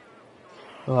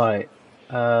 Right.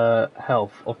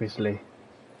 Health, obviously.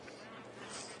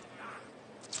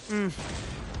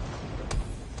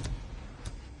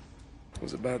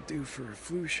 Was about due for a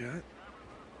flu shot.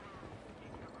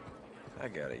 I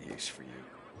got a use for you.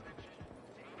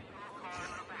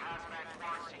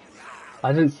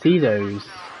 I didn't see those.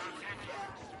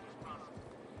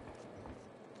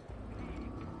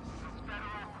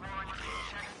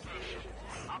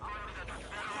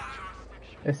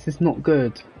 This is not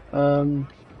good.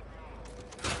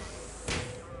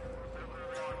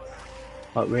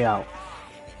 Right, we out.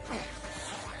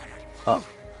 Up.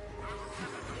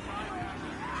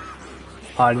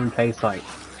 Hide in plain sight.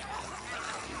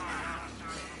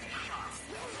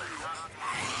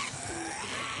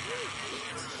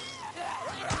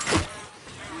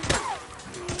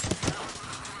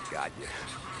 Got you.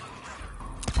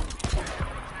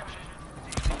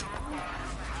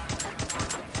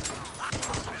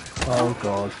 Oh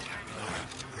god.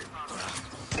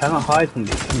 Cannot hide from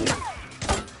these, can you?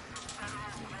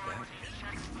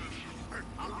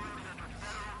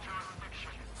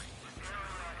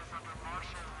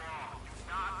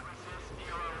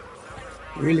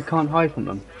 You really can't hide from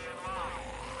them.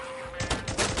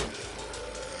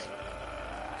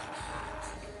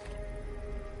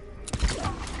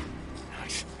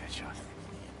 Nice headshot.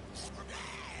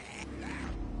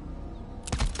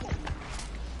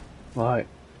 Right.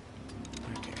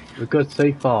 We're good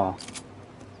so far.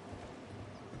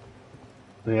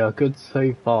 We are good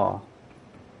so far.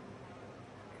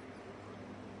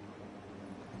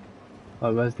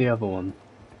 Right, where's the other one?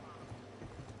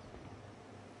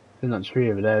 It's in that tree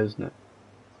over there, isn't it?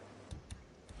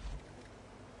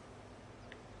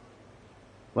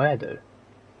 Where though?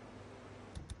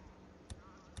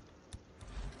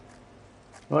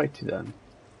 Righty then.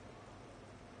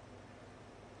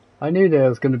 I knew there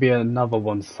was going to be another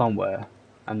one somewhere,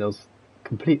 and it was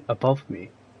complete above me.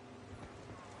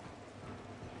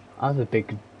 That's a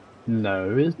big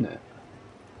no, isn't it?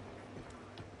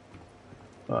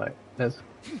 Right, let's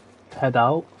head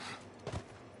out.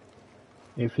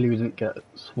 Hopefully we didn't get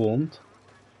swarmed.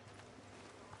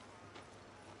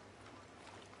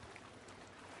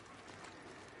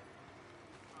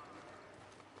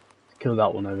 Kill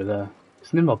that one over there.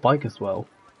 It's near my bike as well.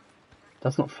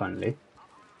 That's not friendly.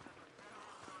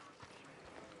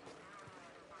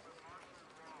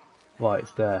 Right,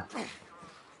 it's there.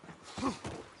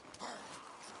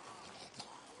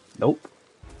 Nope.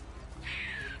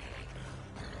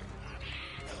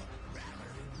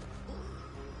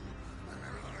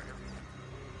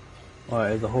 Right,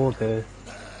 there's a horde here.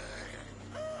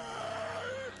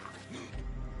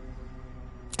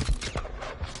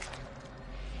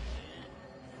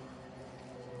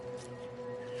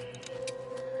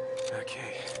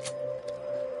 Okay.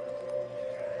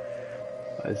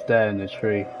 Right, it's there in the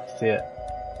tree. See it.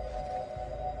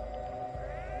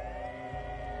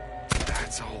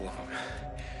 That's all of them.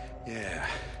 Yeah.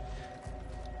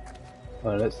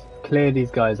 Right, let's clear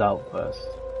these guys out first.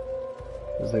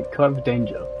 There's a kind of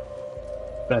danger.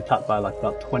 Been attacked by like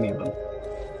about 20 of them.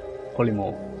 Probably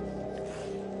more.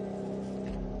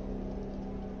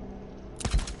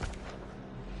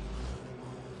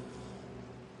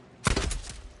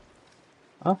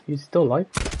 Ah, he's still alive.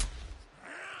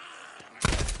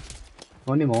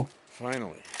 Not anymore.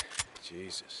 Finally.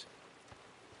 Jesus.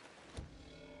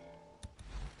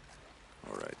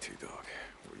 Alright, T-Dog.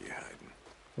 Where you hiding?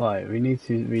 Right, we need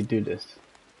to redo this.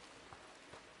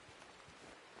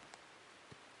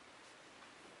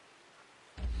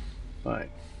 Right.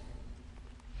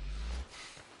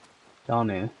 Down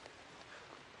here.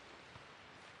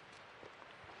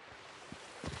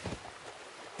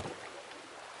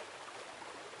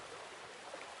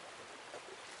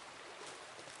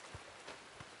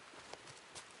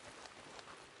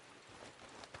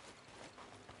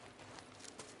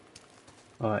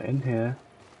 Right, in here.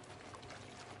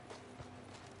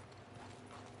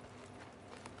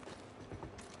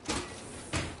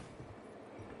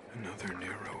 Another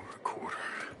Nero recorder.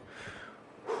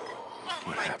 Oh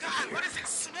my God, what does it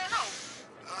smell?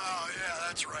 Oh yeah,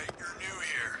 that's right. You're new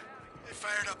here. They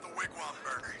fired up the wigwam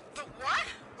burner. The what?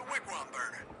 The wigwam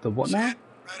burner. The what now?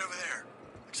 Right over there.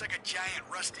 Looks like a giant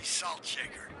rusty salt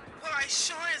shaker. Well, I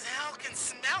sure as hell can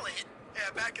smell it. Yeah,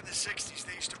 back in the 60s,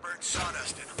 they used to burn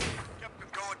sawdust in them. Kept them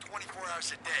going 24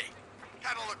 hours a day.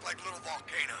 Kind of looked like little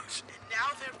volcanoes. And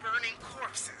now they're burning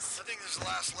corpses. I think this is the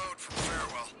last load from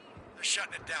Farewell. They're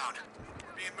shutting it down.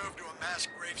 We're being moved to a mass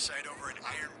gravesite over in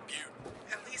Iron Butte.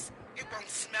 At least it won't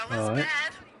smell as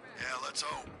bad. Yeah, let's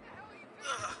hope.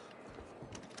 Ugh.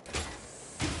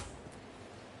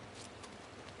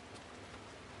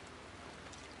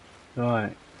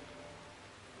 Right.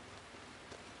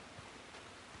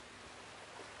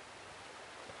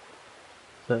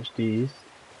 Search these.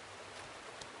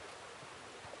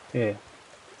 Here.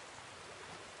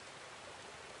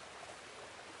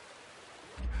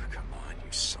 Come on,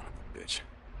 you son of a bitch.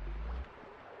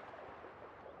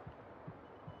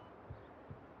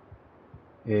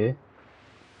 Here.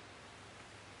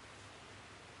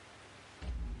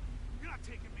 You're not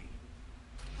taking me.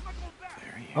 I'm not going back.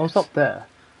 There he I was is. up there.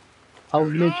 I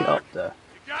was legit up there.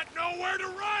 You got nowhere to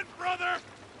run, brother!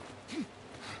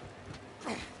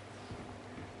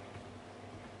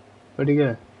 Where'd he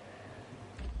go?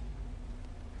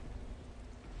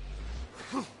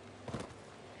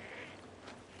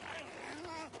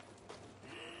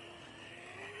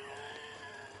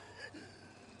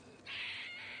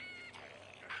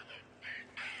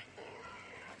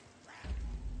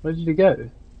 Where did he go?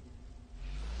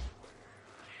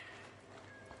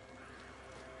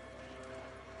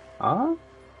 Huh?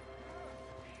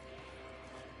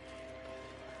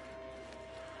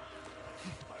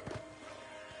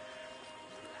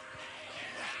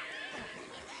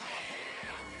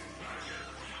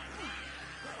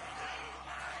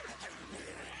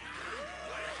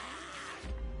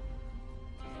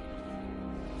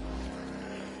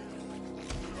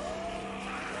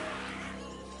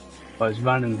 Oh, he's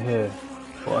running here.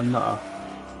 What a nutter.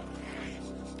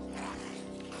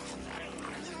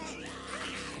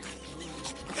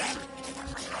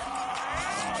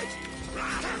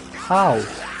 How?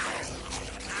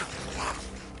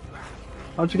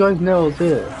 How'd you guys know I was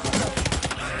here?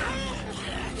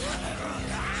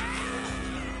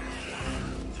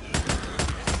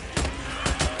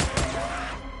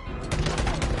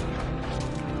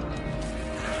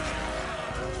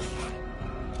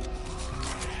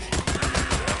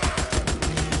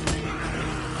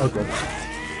 Okay.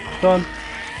 Done.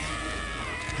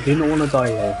 I do not want to die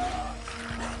here.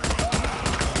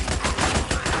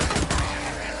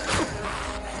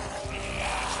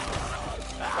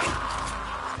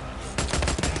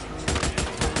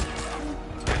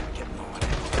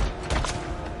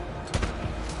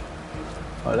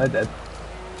 Oh, they're dead.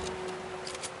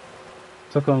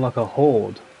 Took on like a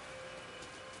horde.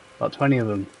 About 20 of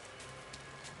them.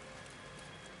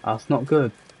 That's not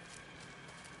good.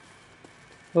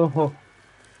 Oh, oh.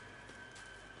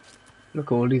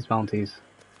 Look at all these bounties.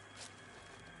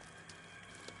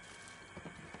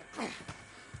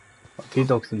 Got 2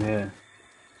 dogs in here.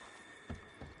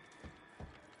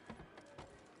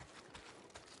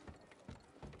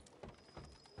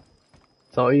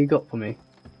 So what you got for me?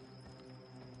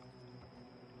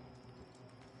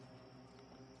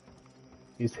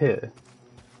 He's here.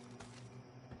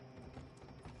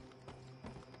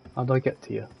 How do I get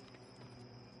to you?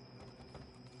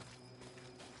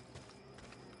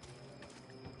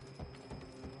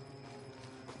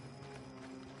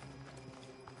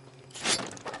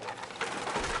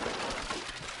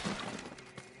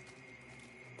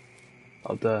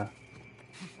 Up there.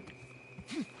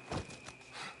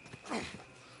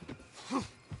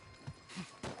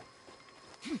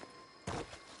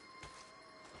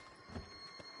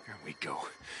 There we go.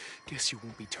 Guess you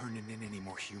won't be turning in any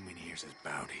more human ears as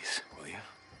bounties, will ya?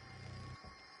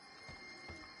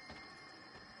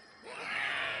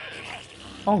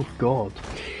 Oh god.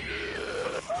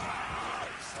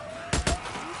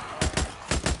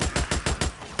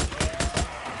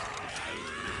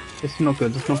 It's not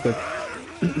good, it's not good.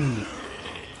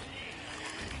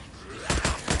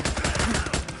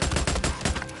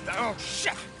 Oh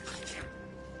shit!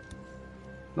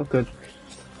 Not good.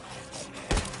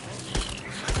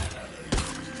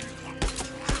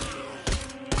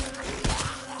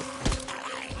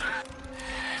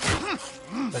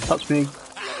 Don't touch me.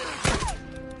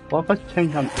 What if I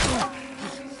change hands?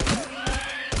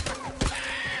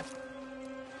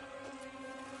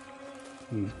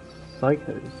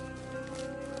 Psychos.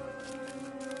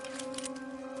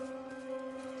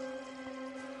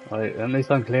 Right, at least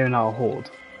I'm clearing out a horde.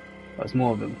 That's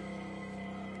more of them.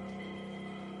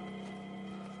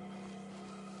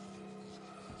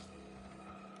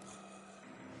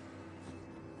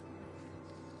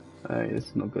 Hey, this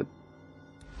is not good.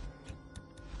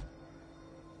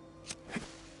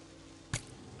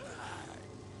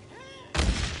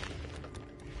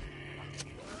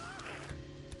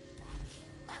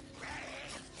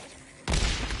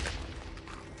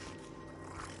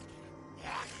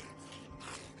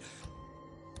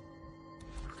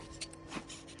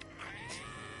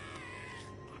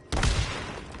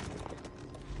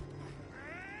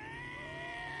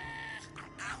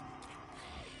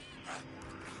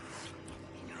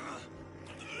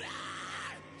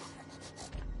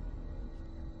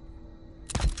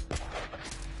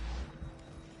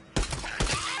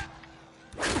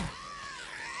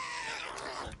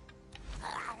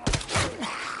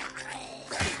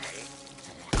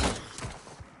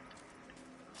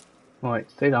 Right,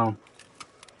 stay down.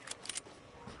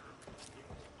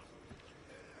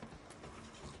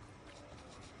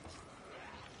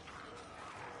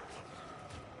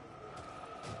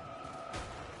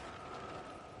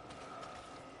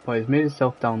 Well, he's made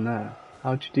himself down there.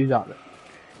 How'd you do that then?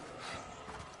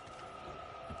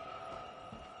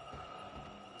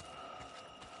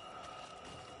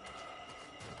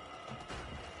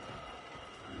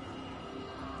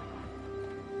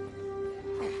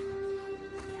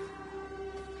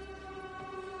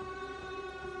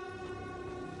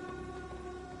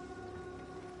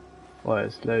 Well,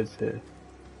 there's loads here.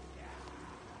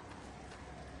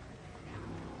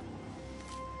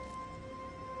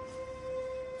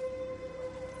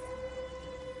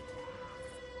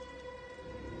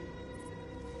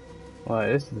 Well,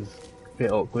 this is a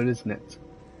bit awkward, isn't it?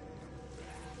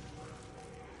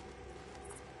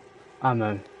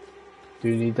 Ammo. Do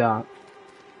you need that?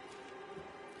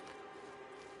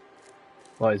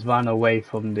 Well, it's ran away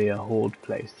from the horde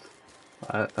place.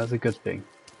 That's a good thing.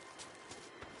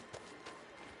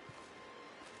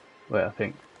 Wait, I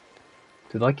think.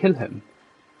 Did I kill him?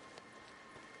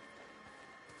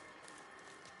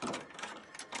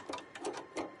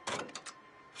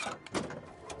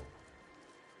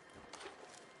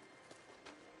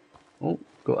 Oh,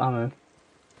 got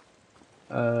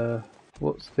ammo.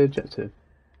 What's the objective?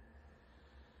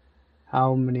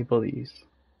 How many bodies?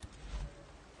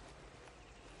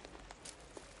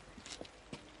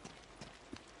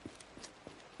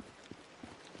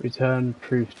 Return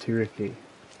proof to Ricky.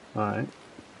 Alright.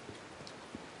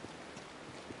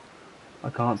 I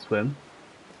can't swim.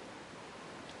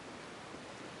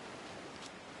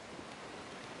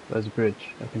 There's a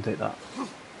bridge, I can take that.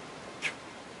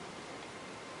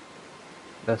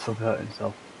 Let's not hurt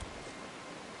himself.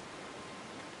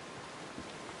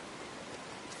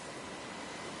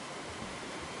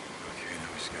 Okay, now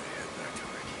we just gotta head back to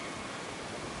Ricky.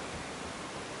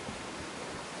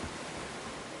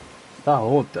 That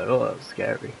horde though, oh, that was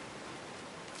scary.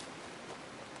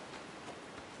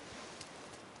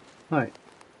 Right,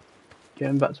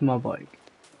 getting back to my bike.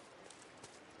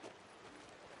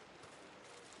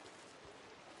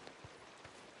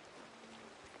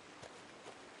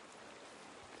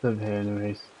 It's over here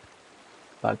anyways.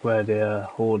 Back where the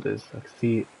horde is, I can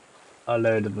see a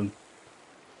load of them.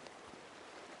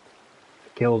 I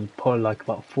killed probably like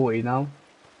about 40 now,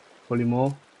 probably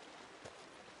more.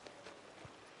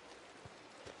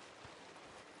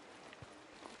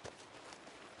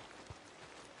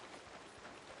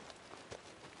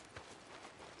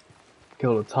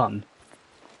 Killed a ton.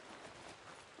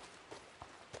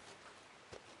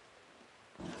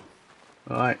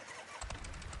 Alright.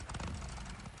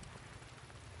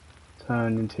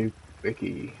 Turn into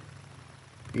Ricky.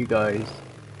 You guys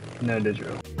know the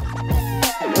drill.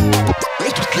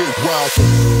 Let's get wild.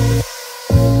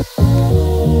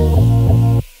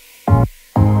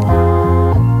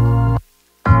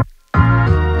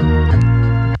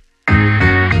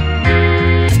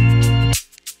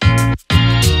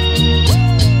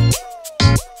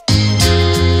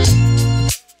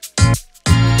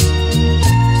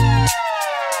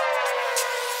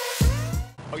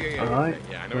 Oh yeah, Alright,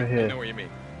 yeah. I we're here. know what you mean.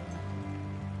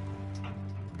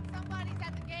 Somebody's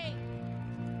at the gate.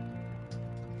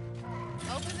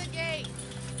 Open the gate.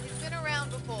 It's been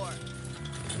around before.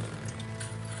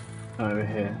 Over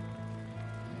here.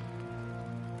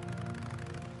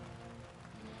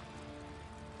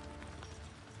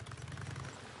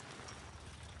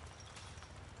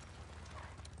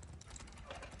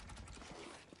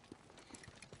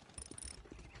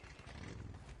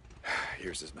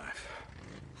 Here's his knife.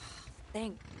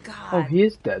 Thank God. Oh, he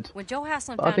is dead. When Joe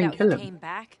Haslund But I found didn't out kill he him. came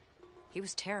back, he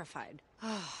was terrified.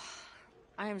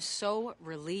 I am so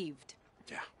relieved.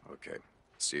 Yeah, okay.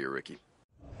 See you, Ricky.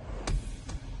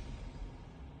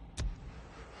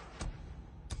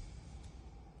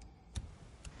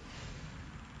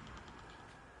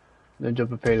 No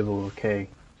job available, okay.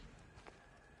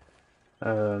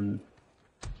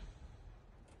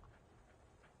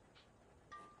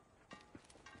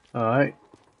 Alright.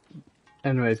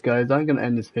 Anyways guys, I'm gonna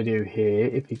end this video here.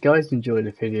 If you guys enjoyed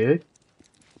the video,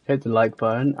 hit the like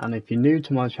button, and if you're new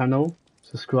to my channel,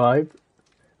 subscribe.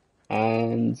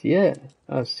 And yeah,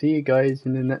 I'll see you guys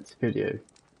in the next video.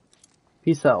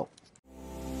 Peace out.